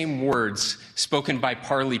 Those same words spoken by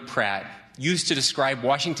Parley Pratt, used to describe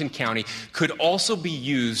Washington County, could also be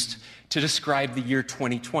used to describe the year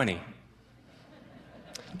 2020.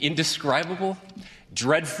 Indescribable,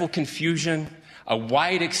 dreadful confusion, a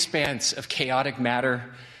wide expanse of chaotic matter,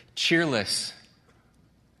 cheerless,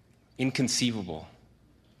 inconceivable,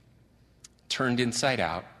 turned inside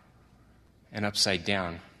out and upside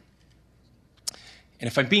down. And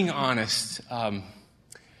if I'm being honest,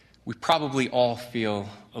 we probably all feel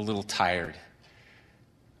a little tired.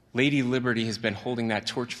 Lady Liberty has been holding that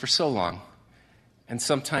torch for so long, and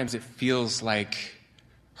sometimes it feels like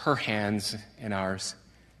her hands and ours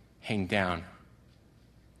hang down.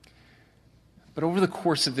 But over the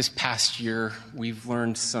course of this past year, we've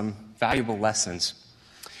learned some valuable lessons.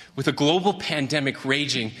 With a global pandemic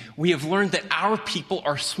raging, we have learned that our people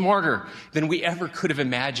are smarter than we ever could have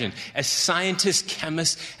imagined, as scientists,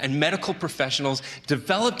 chemists, and medical professionals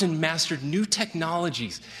developed and mastered new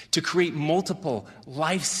technologies to create multiple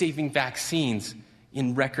life-saving vaccines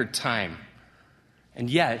in record time. And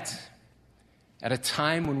yet, at a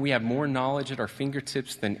time when we have more knowledge at our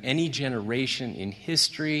fingertips than any generation in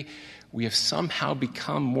history, we have somehow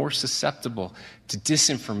become more susceptible to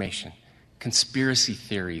disinformation, conspiracy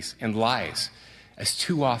theories, and lies, as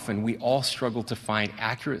too often we all struggle to find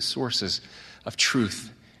accurate sources of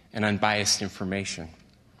truth and unbiased information.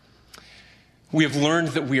 We have learned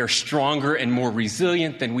that we are stronger and more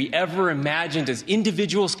resilient than we ever imagined as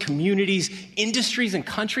individuals, communities, industries, and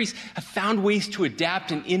countries have found ways to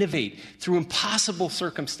adapt and innovate through impossible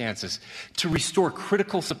circumstances to restore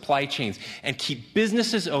critical supply chains and keep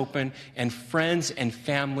businesses open and friends and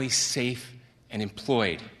families safe and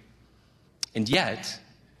employed. And yet,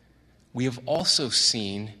 we have also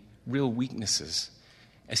seen real weaknesses,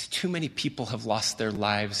 as too many people have lost their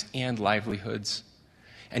lives and livelihoods.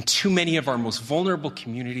 And too many of our most vulnerable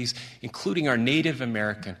communities, including our Native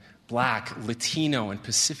American, Black, Latino, and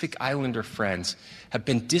Pacific Islander friends, have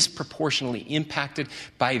been disproportionately impacted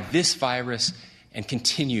by this virus and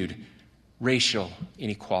continued racial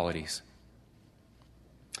inequalities.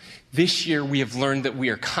 This year, we have learned that we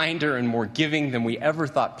are kinder and more giving than we ever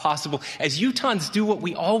thought possible, as Utahns do what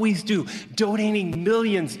we always do, donating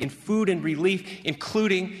millions in food and relief,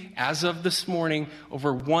 including, as of this morning,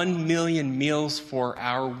 over 1 million meals for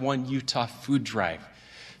our One Utah food drive,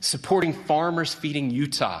 supporting Farmers Feeding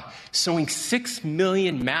Utah, sewing 6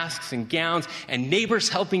 million masks and gowns, and neighbors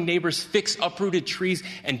helping neighbors fix uprooted trees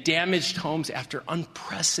and damaged homes after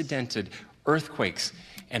unprecedented earthquakes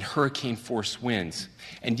and hurricane-force winds.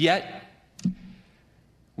 And yet,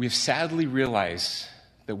 we have sadly realized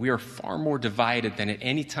that we are far more divided than at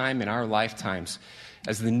any time in our lifetimes,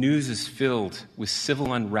 as the news is filled with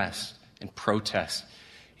civil unrest and protest,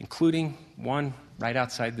 including one right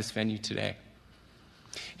outside this venue today.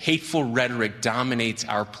 Hateful rhetoric dominates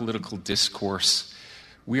our political discourse.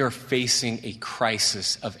 We are facing a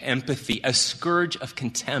crisis of empathy, a scourge of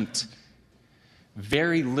contempt.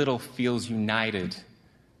 Very little feels united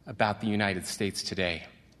about the United States today.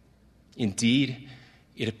 Indeed,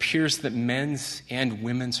 it appears that men's and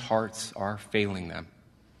women's hearts are failing them.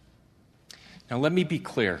 Now, let me be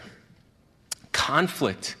clear.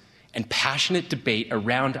 Conflict and passionate debate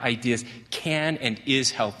around ideas can and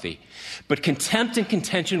is healthy, but contempt and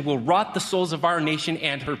contention will rot the souls of our nation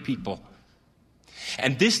and her people.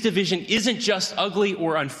 And this division isn't just ugly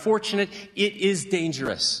or unfortunate, it is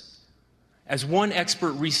dangerous. As one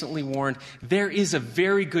expert recently warned, there is a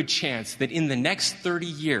very good chance that in the next 30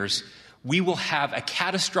 years, we will have a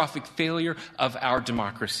catastrophic failure of our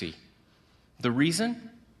democracy. The reason?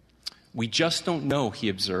 We just don't know, he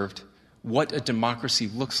observed, what a democracy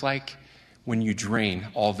looks like when you drain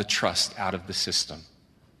all the trust out of the system.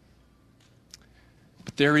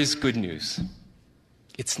 But there is good news.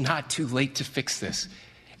 It's not too late to fix this.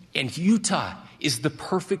 And Utah is the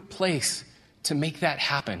perfect place to make that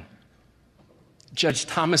happen. Judge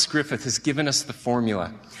Thomas Griffith has given us the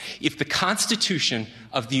formula. If the Constitution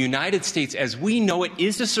of the United States as we know it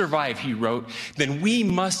is to survive, he wrote, then we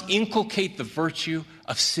must inculcate the virtue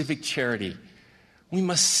of civic charity. We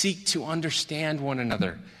must seek to understand one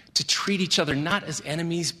another, to treat each other not as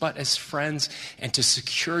enemies but as friends, and to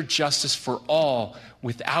secure justice for all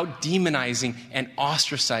without demonizing and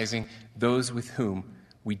ostracizing those with whom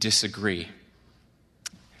we disagree.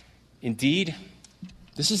 Indeed,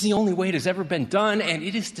 this is the only way it has ever been done, and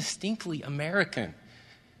it is distinctly American.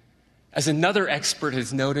 As another expert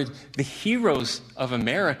has noted, the heroes of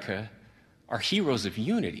America are heroes of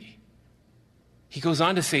unity. He goes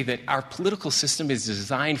on to say that our political system is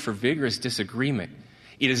designed for vigorous disagreement.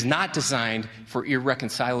 It is not designed for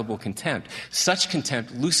irreconcilable contempt. Such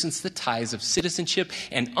contempt loosens the ties of citizenship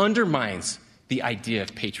and undermines the idea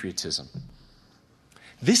of patriotism.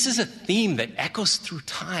 This is a theme that echoes through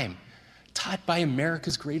time, taught by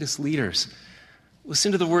America's greatest leaders.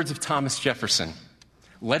 Listen to the words of Thomas Jefferson.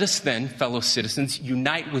 Let us then, fellow citizens,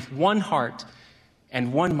 unite with one heart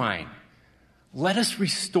and one mind. Let us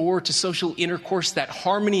restore to social intercourse that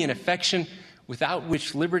harmony and affection without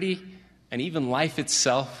which liberty and even life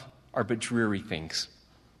itself are but dreary things.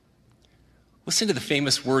 Listen to the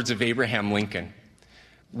famous words of Abraham Lincoln.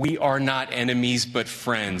 We are not enemies, but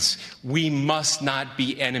friends. We must not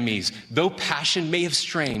be enemies. Though passion may have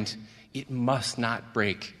strained, it must not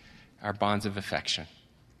break our bonds of affection.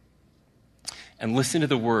 And listen to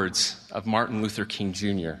the words of Martin Luther King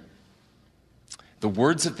Jr. The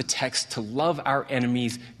words of the text, to love our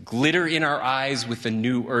enemies, glitter in our eyes with a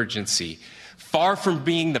new urgency. Far from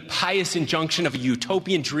being the pious injunction of a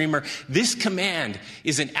utopian dreamer, this command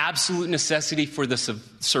is an absolute necessity for the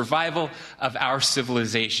survival of our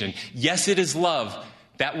civilization. Yes, it is love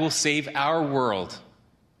that will save our world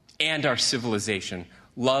and our civilization.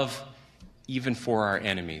 Love even for our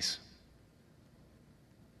enemies.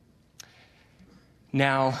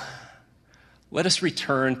 Now, let us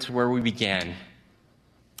return to where we began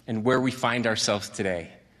and where we find ourselves today,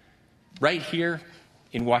 right here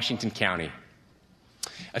in Washington County.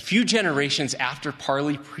 A few generations after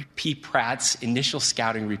Parley P. Pratt's initial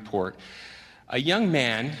scouting report, a young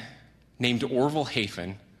man named Orville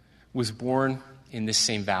Hafen was born in this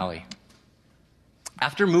same valley.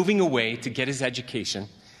 After moving away to get his education,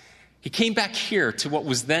 he came back here to what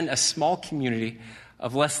was then a small community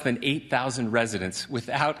of less than 8,000 residents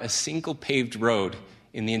without a single paved road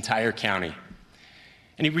in the entire county.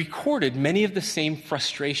 And he recorded many of the same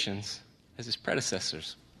frustrations as his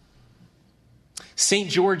predecessors. St.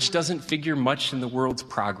 George doesn't figure much in the world's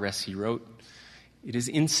progress, he wrote. It is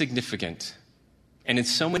insignificant. And in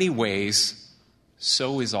so many ways,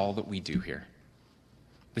 so is all that we do here.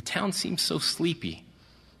 The town seems so sleepy.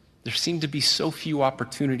 There seem to be so few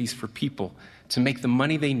opportunities for people to make the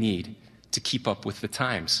money they need to keep up with the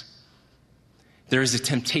times. There is a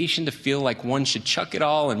temptation to feel like one should chuck it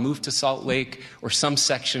all and move to Salt Lake or some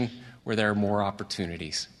section where there are more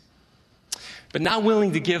opportunities. But not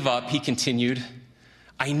willing to give up, he continued,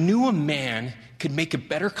 I knew a man could make a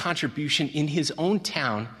better contribution in his own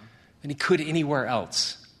town than he could anywhere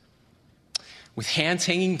else. With hands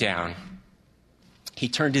hanging down, he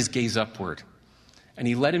turned his gaze upward and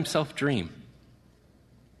he let himself dream.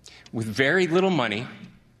 With very little money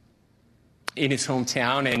in his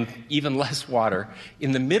hometown and even less water,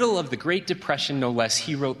 in the middle of the Great Depression, no less,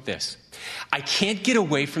 he wrote this: I can't get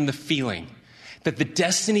away from the feeling that the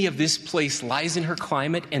destiny of this place lies in her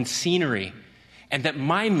climate and scenery, and that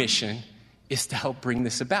my mission is to help bring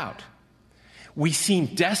this about. We seem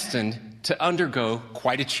destined to undergo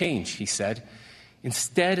quite a change, he said.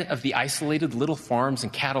 Instead of the isolated little farms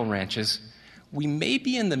and cattle ranches, we may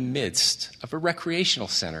be in the midst of a recreational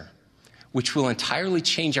center, which will entirely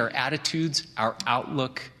change our attitudes, our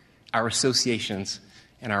outlook, our associations,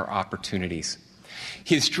 and our opportunities.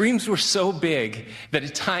 His dreams were so big that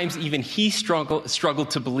at times even he struggled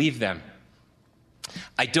to believe them.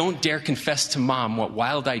 I don't dare confess to Mom what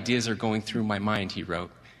wild ideas are going through my mind, he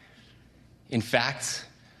wrote. In fact,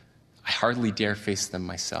 I hardly dare face them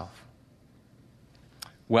myself.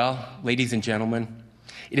 Well, ladies and gentlemen,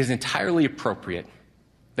 it is entirely appropriate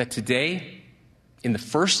that today, in the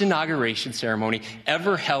first inauguration ceremony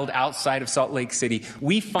ever held outside of Salt Lake City,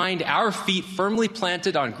 we find our feet firmly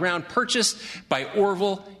planted on ground purchased by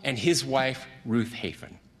Orville and his wife, Ruth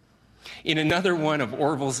Hafen. In another one of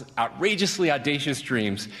Orville's outrageously audacious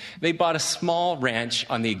dreams, they bought a small ranch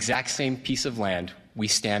on the exact same piece of land we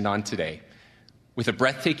stand on today, with a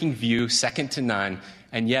breathtaking view second to none,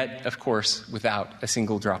 and yet, of course, without a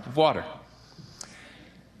single drop of water.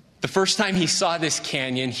 The first time he saw this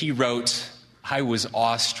canyon, he wrote, I was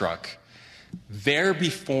awestruck. There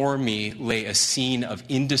before me lay a scene of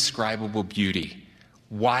indescribable beauty,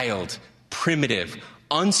 wild, primitive,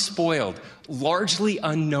 unspoiled, largely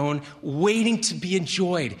unknown, waiting to be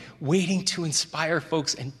enjoyed, waiting to inspire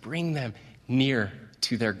folks and bring them near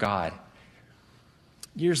to their God.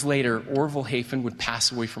 Years later, Orville Hafen would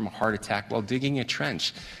pass away from a heart attack while digging a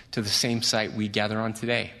trench to the same site we gather on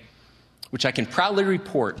today, which I can proudly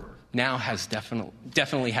report now has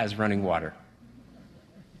definitely has running water.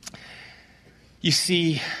 You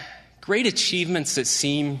see, great achievements that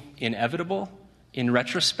seem inevitable in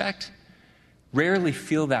retrospect rarely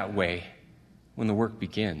feel that way when the work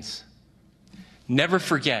begins. Never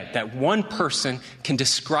forget that one person can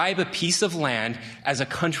describe a piece of land as a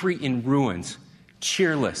country in ruins,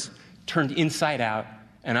 cheerless, turned inside out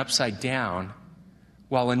and upside down,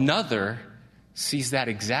 while another sees that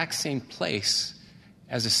exact same place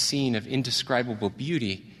as a scene of indescribable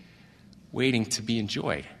beauty waiting to be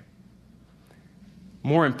enjoyed.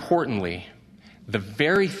 More importantly, the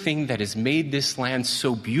very thing that has made this land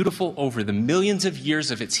so beautiful over the millions of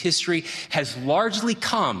years of its history has largely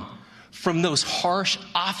come from those harsh,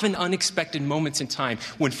 often unexpected moments in time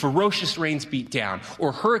when ferocious rains beat down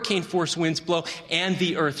or hurricane-force winds blow and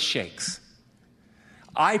the earth shakes.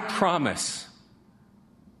 I promise,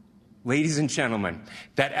 ladies and gentlemen,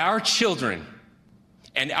 that our children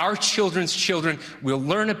and our children's children will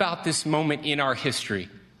learn about this moment in our history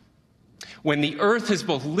when the earth is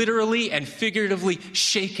both literally and figuratively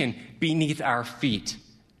shaken beneath our feet.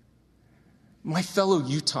 My fellow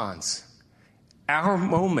Utahns, our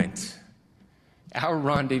moment, our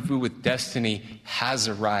rendezvous with destiny has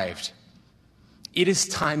arrived. It is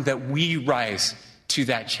time that we rise to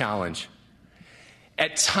that challenge.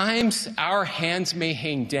 At times, our hands may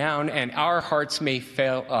hang down and our hearts may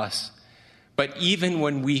fail us. But even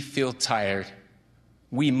when we feel tired,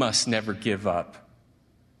 we must never give up.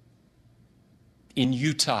 In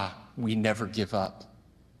Utah, we never give up.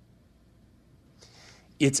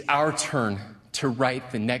 It's our turn to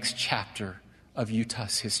write the next chapter of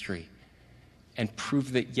Utah's history and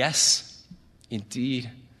prove that, yes, indeed,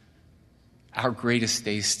 our greatest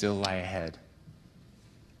days still lie ahead.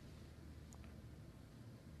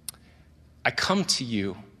 I come to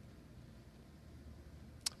you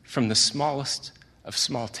from the smallest of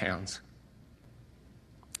small towns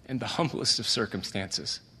and the humblest of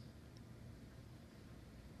circumstances.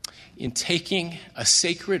 In taking a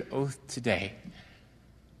sacred oath today,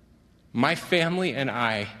 my family and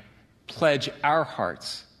I pledge our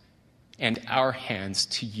hearts and our hands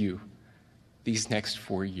to you these next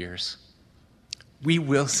 4 years. We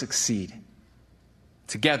will succeed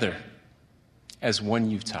together as one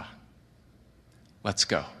Utah. Let's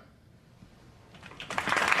go.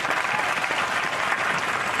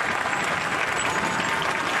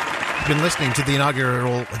 You've been listening to the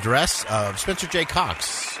inaugural address of Spencer J.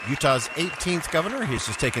 Cox, Utah's 18th governor. He's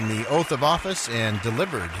just taken the oath of office and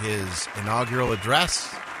delivered his inaugural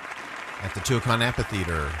address at the Tuacahn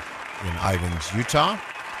Amphitheater in Ivins, Utah.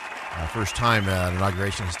 First time an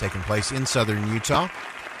inauguration has taken place in southern Utah.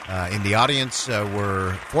 In the audience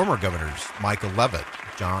were former governors Michael Leavitt,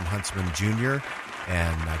 John Huntsman Jr.,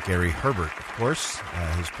 and Gary Herbert, of course,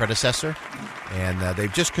 his predecessor. And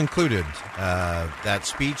they've just concluded that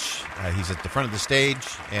speech. He's at the front of the stage,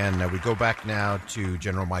 and we go back now to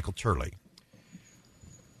General Michael Turley.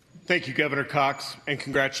 Thank you, Governor Cox, and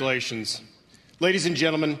congratulations. Ladies and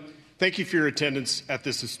gentlemen, thank you for your attendance at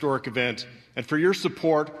this historic event and for your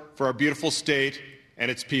support for our beautiful state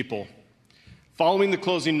and its people. Following the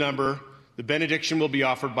closing number, the benediction will be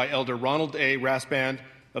offered by Elder Ronald A. Rasband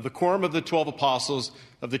of the Quorum of the 12 Apostles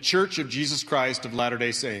of the Church of Jesus Christ of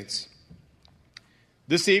Latter-day Saints.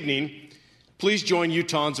 This evening, please join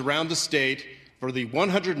Utahns around the state for the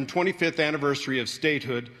 125th anniversary of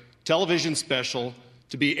statehood television special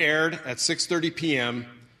to be aired at 6:30 p.m.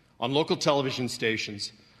 on local television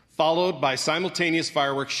stations, followed by simultaneous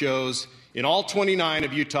fireworks shows in all 29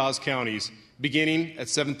 of Utah's counties, beginning at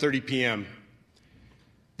 7:30 p.m.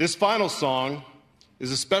 This final song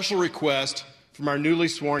is a special request from our newly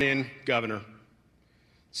sworn-in governor.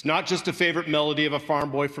 It's not just a favorite melody of a farm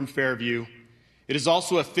boy from Fairview. It is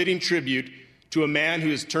also a fitting tribute to a man who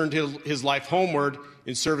has turned his life homeward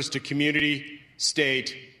in service to community,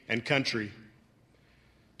 state, and country.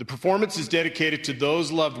 The performance is dedicated to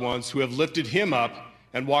those loved ones who have lifted him up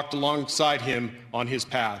and walked alongside him on his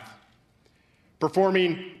path.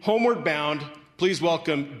 Performing Homeward Bound, please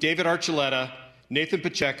welcome David Archuleta, Nathan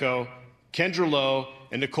Pacheco, Kendra Lowe,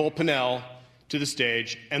 and Nicole Pinnell to the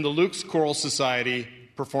stage, and the Luke's Choral Society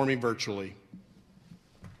performing virtually.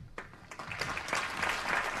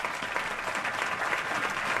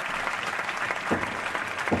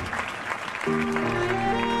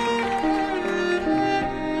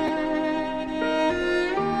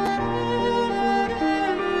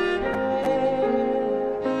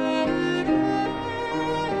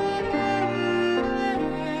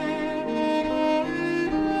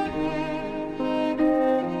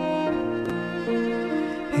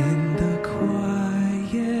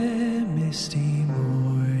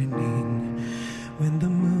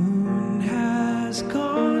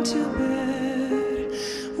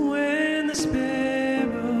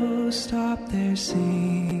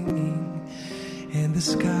 and the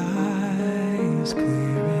sky is clear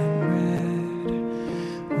and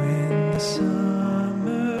red. When the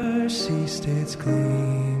summer ceased its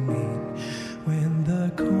gleaming, when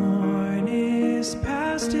the corn is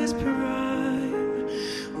past its prime,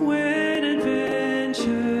 when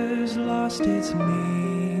adventure's lost its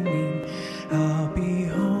meaning, I'll be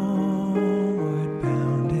homeward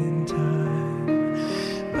bound in time.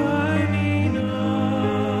 Buy me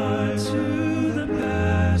not to the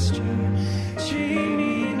pasture, chain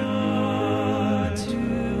me not to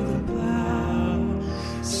the plow,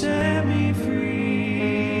 set me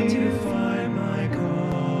free to find my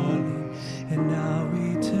calling, and I'll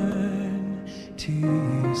return to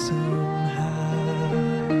you somehow.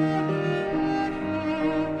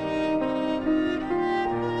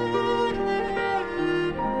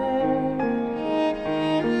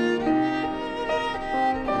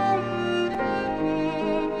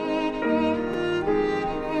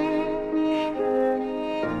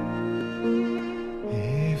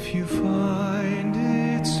 If you find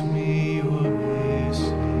it's me you're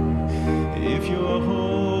missing, if you're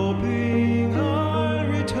hoping I'll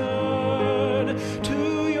return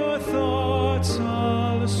to your thoughts,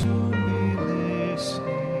 I'll soon be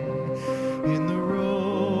listening. In the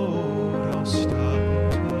road I'll stop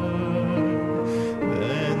and turn,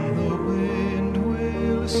 then the wind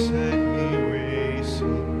will set me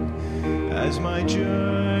racing as my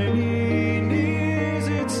journey nears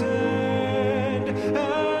its end,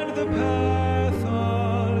 and the path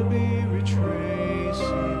I'll be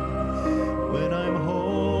retracing when I'm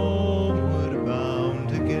homeward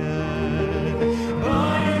bound again.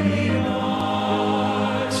 Bind me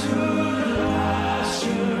not to the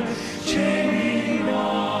pasture, chain me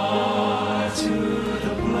not to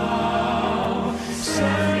the plow,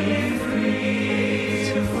 set me free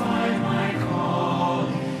to find my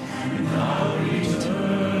calling, and I'll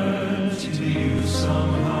return to you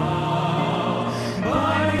somehow.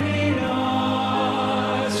 Bind me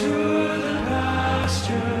not to the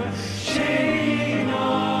pasture, chain me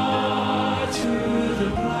not to the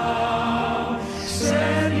plow,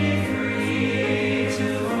 set me free to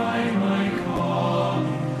find my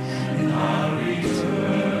calling, and I'll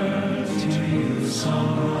return to you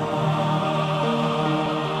somehow.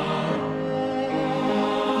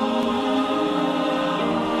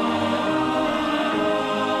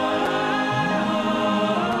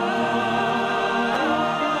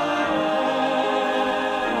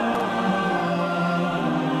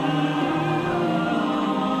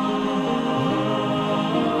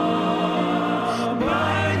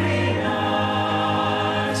 Bind me not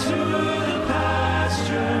to the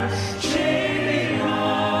pasture, chain me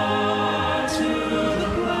not to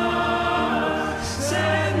the plow,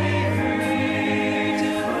 set me free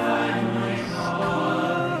to find my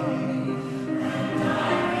calling, and I'll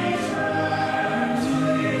return to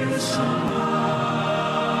you somehow.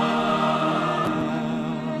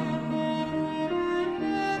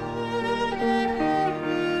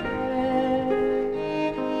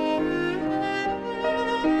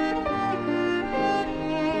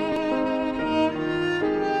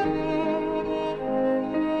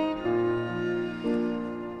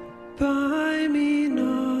 Buy me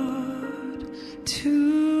not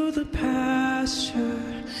to the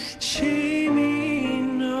pasture, chain me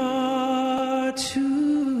not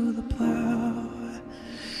to the plow,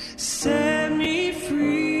 set me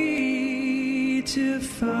free to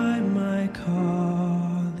find my calling,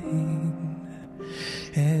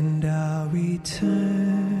 and I'll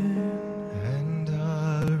return, and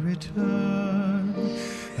I'll return,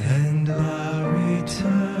 and I'll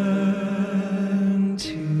return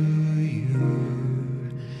to you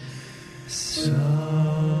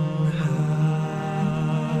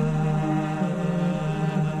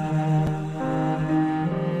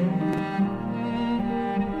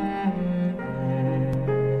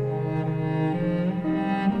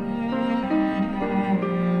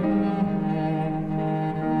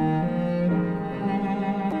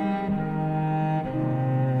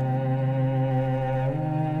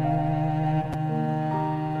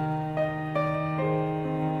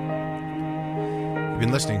You've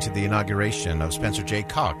been listening to the inauguration of Spencer J.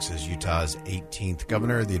 Cox as Utah's 18th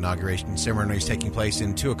governor. The inauguration ceremony is taking place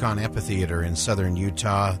in Tuacahn Amphitheater in southern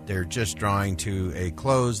Utah. They're just drawing to a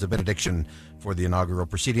close. The benediction for the inaugural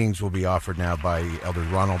proceedings will be offered now by Elder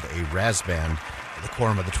Ronald A. Rasband, the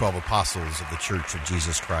Quorum of the 12 Apostles of the Church of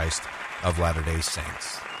Jesus Christ of Latter-day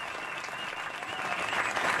Saints.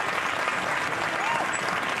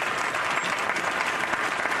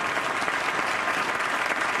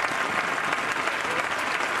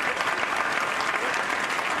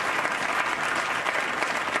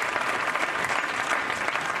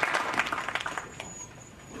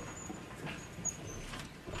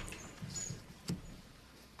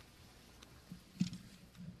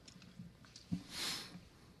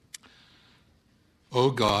 O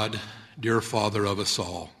God, dear Father of us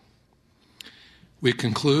all, we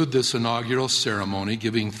conclude this inaugural ceremony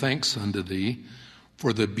giving thanks unto Thee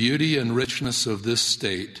for the beauty and richness of this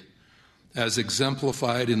state, as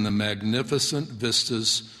exemplified in the magnificent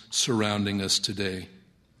vistas surrounding us today.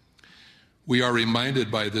 We are reminded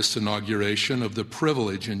by this inauguration of the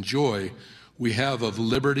privilege and joy we have of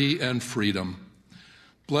liberty and freedom.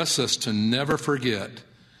 Bless us to never forget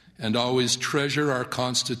and always treasure our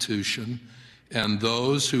Constitution and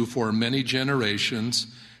those who for many generations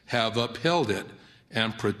have upheld it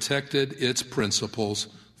and protected its principles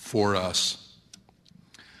for us.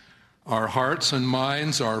 Our hearts and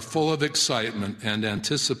minds are full of excitement and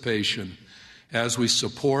anticipation as we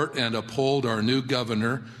support and uphold our new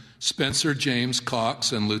governor, Spencer James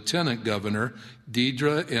Cox, and Lieutenant Governor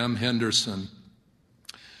Deidre M. Henderson.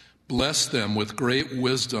 Bless them with great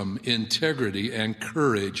wisdom, integrity, and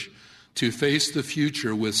courage to face the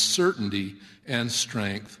future with certainty and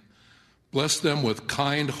strength. Bless them with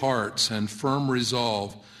kind hearts and firm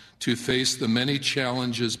resolve to face the many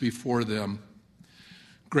challenges before them.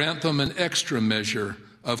 Grant them an extra measure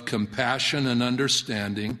of compassion and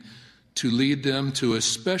understanding to lead them to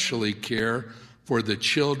especially care for the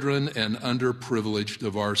children and underprivileged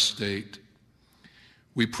of our state.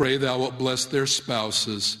 We pray Thou wilt bless their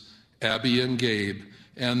spouses, Abby and Gabe,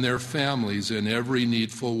 and their families in every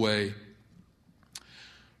needful way.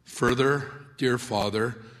 Further, dear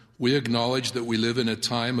Father, we acknowledge that we live in a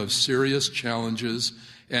time of serious challenges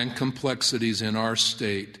and complexities in our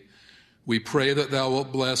state. We pray that Thou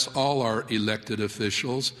wilt bless all our elected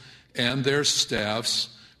officials and their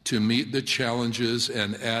staffs to meet the challenges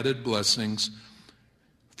and added blessings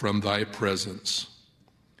from Thy presence.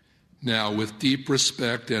 Now, with deep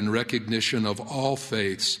respect and recognition of all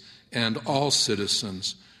faiths and all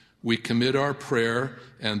citizens, we commit our prayer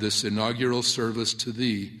and this inaugural service to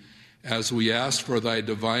Thee as we ask for Thy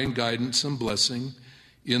divine guidance and blessing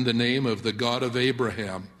in the name of the God of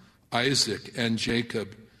Abraham, Isaac, and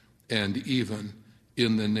Jacob, and even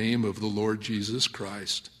in the name of the Lord Jesus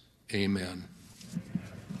Christ. Amen.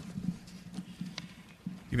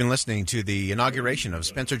 You've been listening to the inauguration of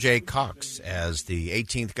Spencer J. Cox as the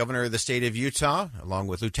 18th governor of the state of Utah, along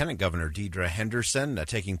with Lieutenant Governor Deidre Henderson,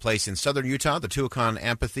 taking place in southern Utah, the Tuacahn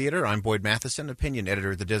Amphitheater. I'm Boyd Matheson, opinion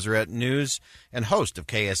editor at the Deseret News and host of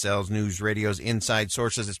KSL's News Radio's Inside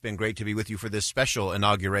Sources. It's been great to be with you for this special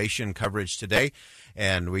inauguration coverage today,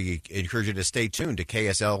 and we encourage you to stay tuned to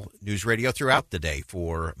KSL News Radio throughout the day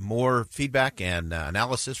for more feedback and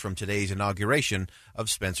analysis from today's inauguration of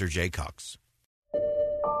Spencer J. Cox.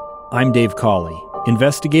 I'm Dave Cawley,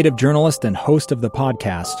 investigative journalist and host of the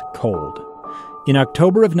podcast Cold. In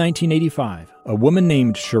October of 1985, a woman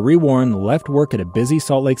named Cherie Warren left work at a busy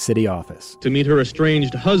Salt Lake City office to meet her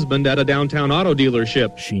estranged husband at a downtown auto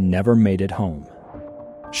dealership. She never made it home.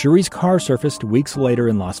 Cherie's car surfaced weeks later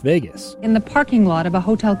in Las Vegas, in the parking lot of a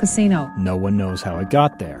hotel casino. No one knows how it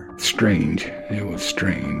got there. Strange. It was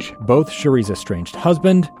strange. Both Cherie's estranged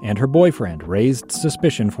husband and her boyfriend raised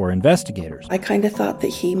suspicion for investigators. I kind of thought that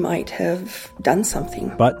he might have done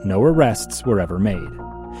something. But no arrests were ever made.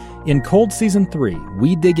 In Cold Season 3,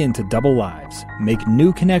 we dig into double lives, make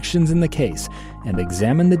new connections in the case, and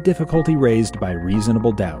examine the difficulty raised by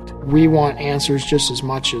reasonable doubt. We want answers just as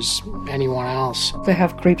much as anyone else. They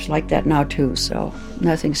have creeps like that now too, so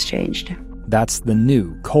nothing's changed. That's the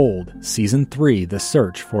new Cold Season 3, The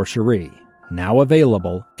Search for Cherie, now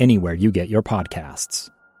available anywhere you get your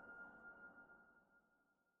podcasts.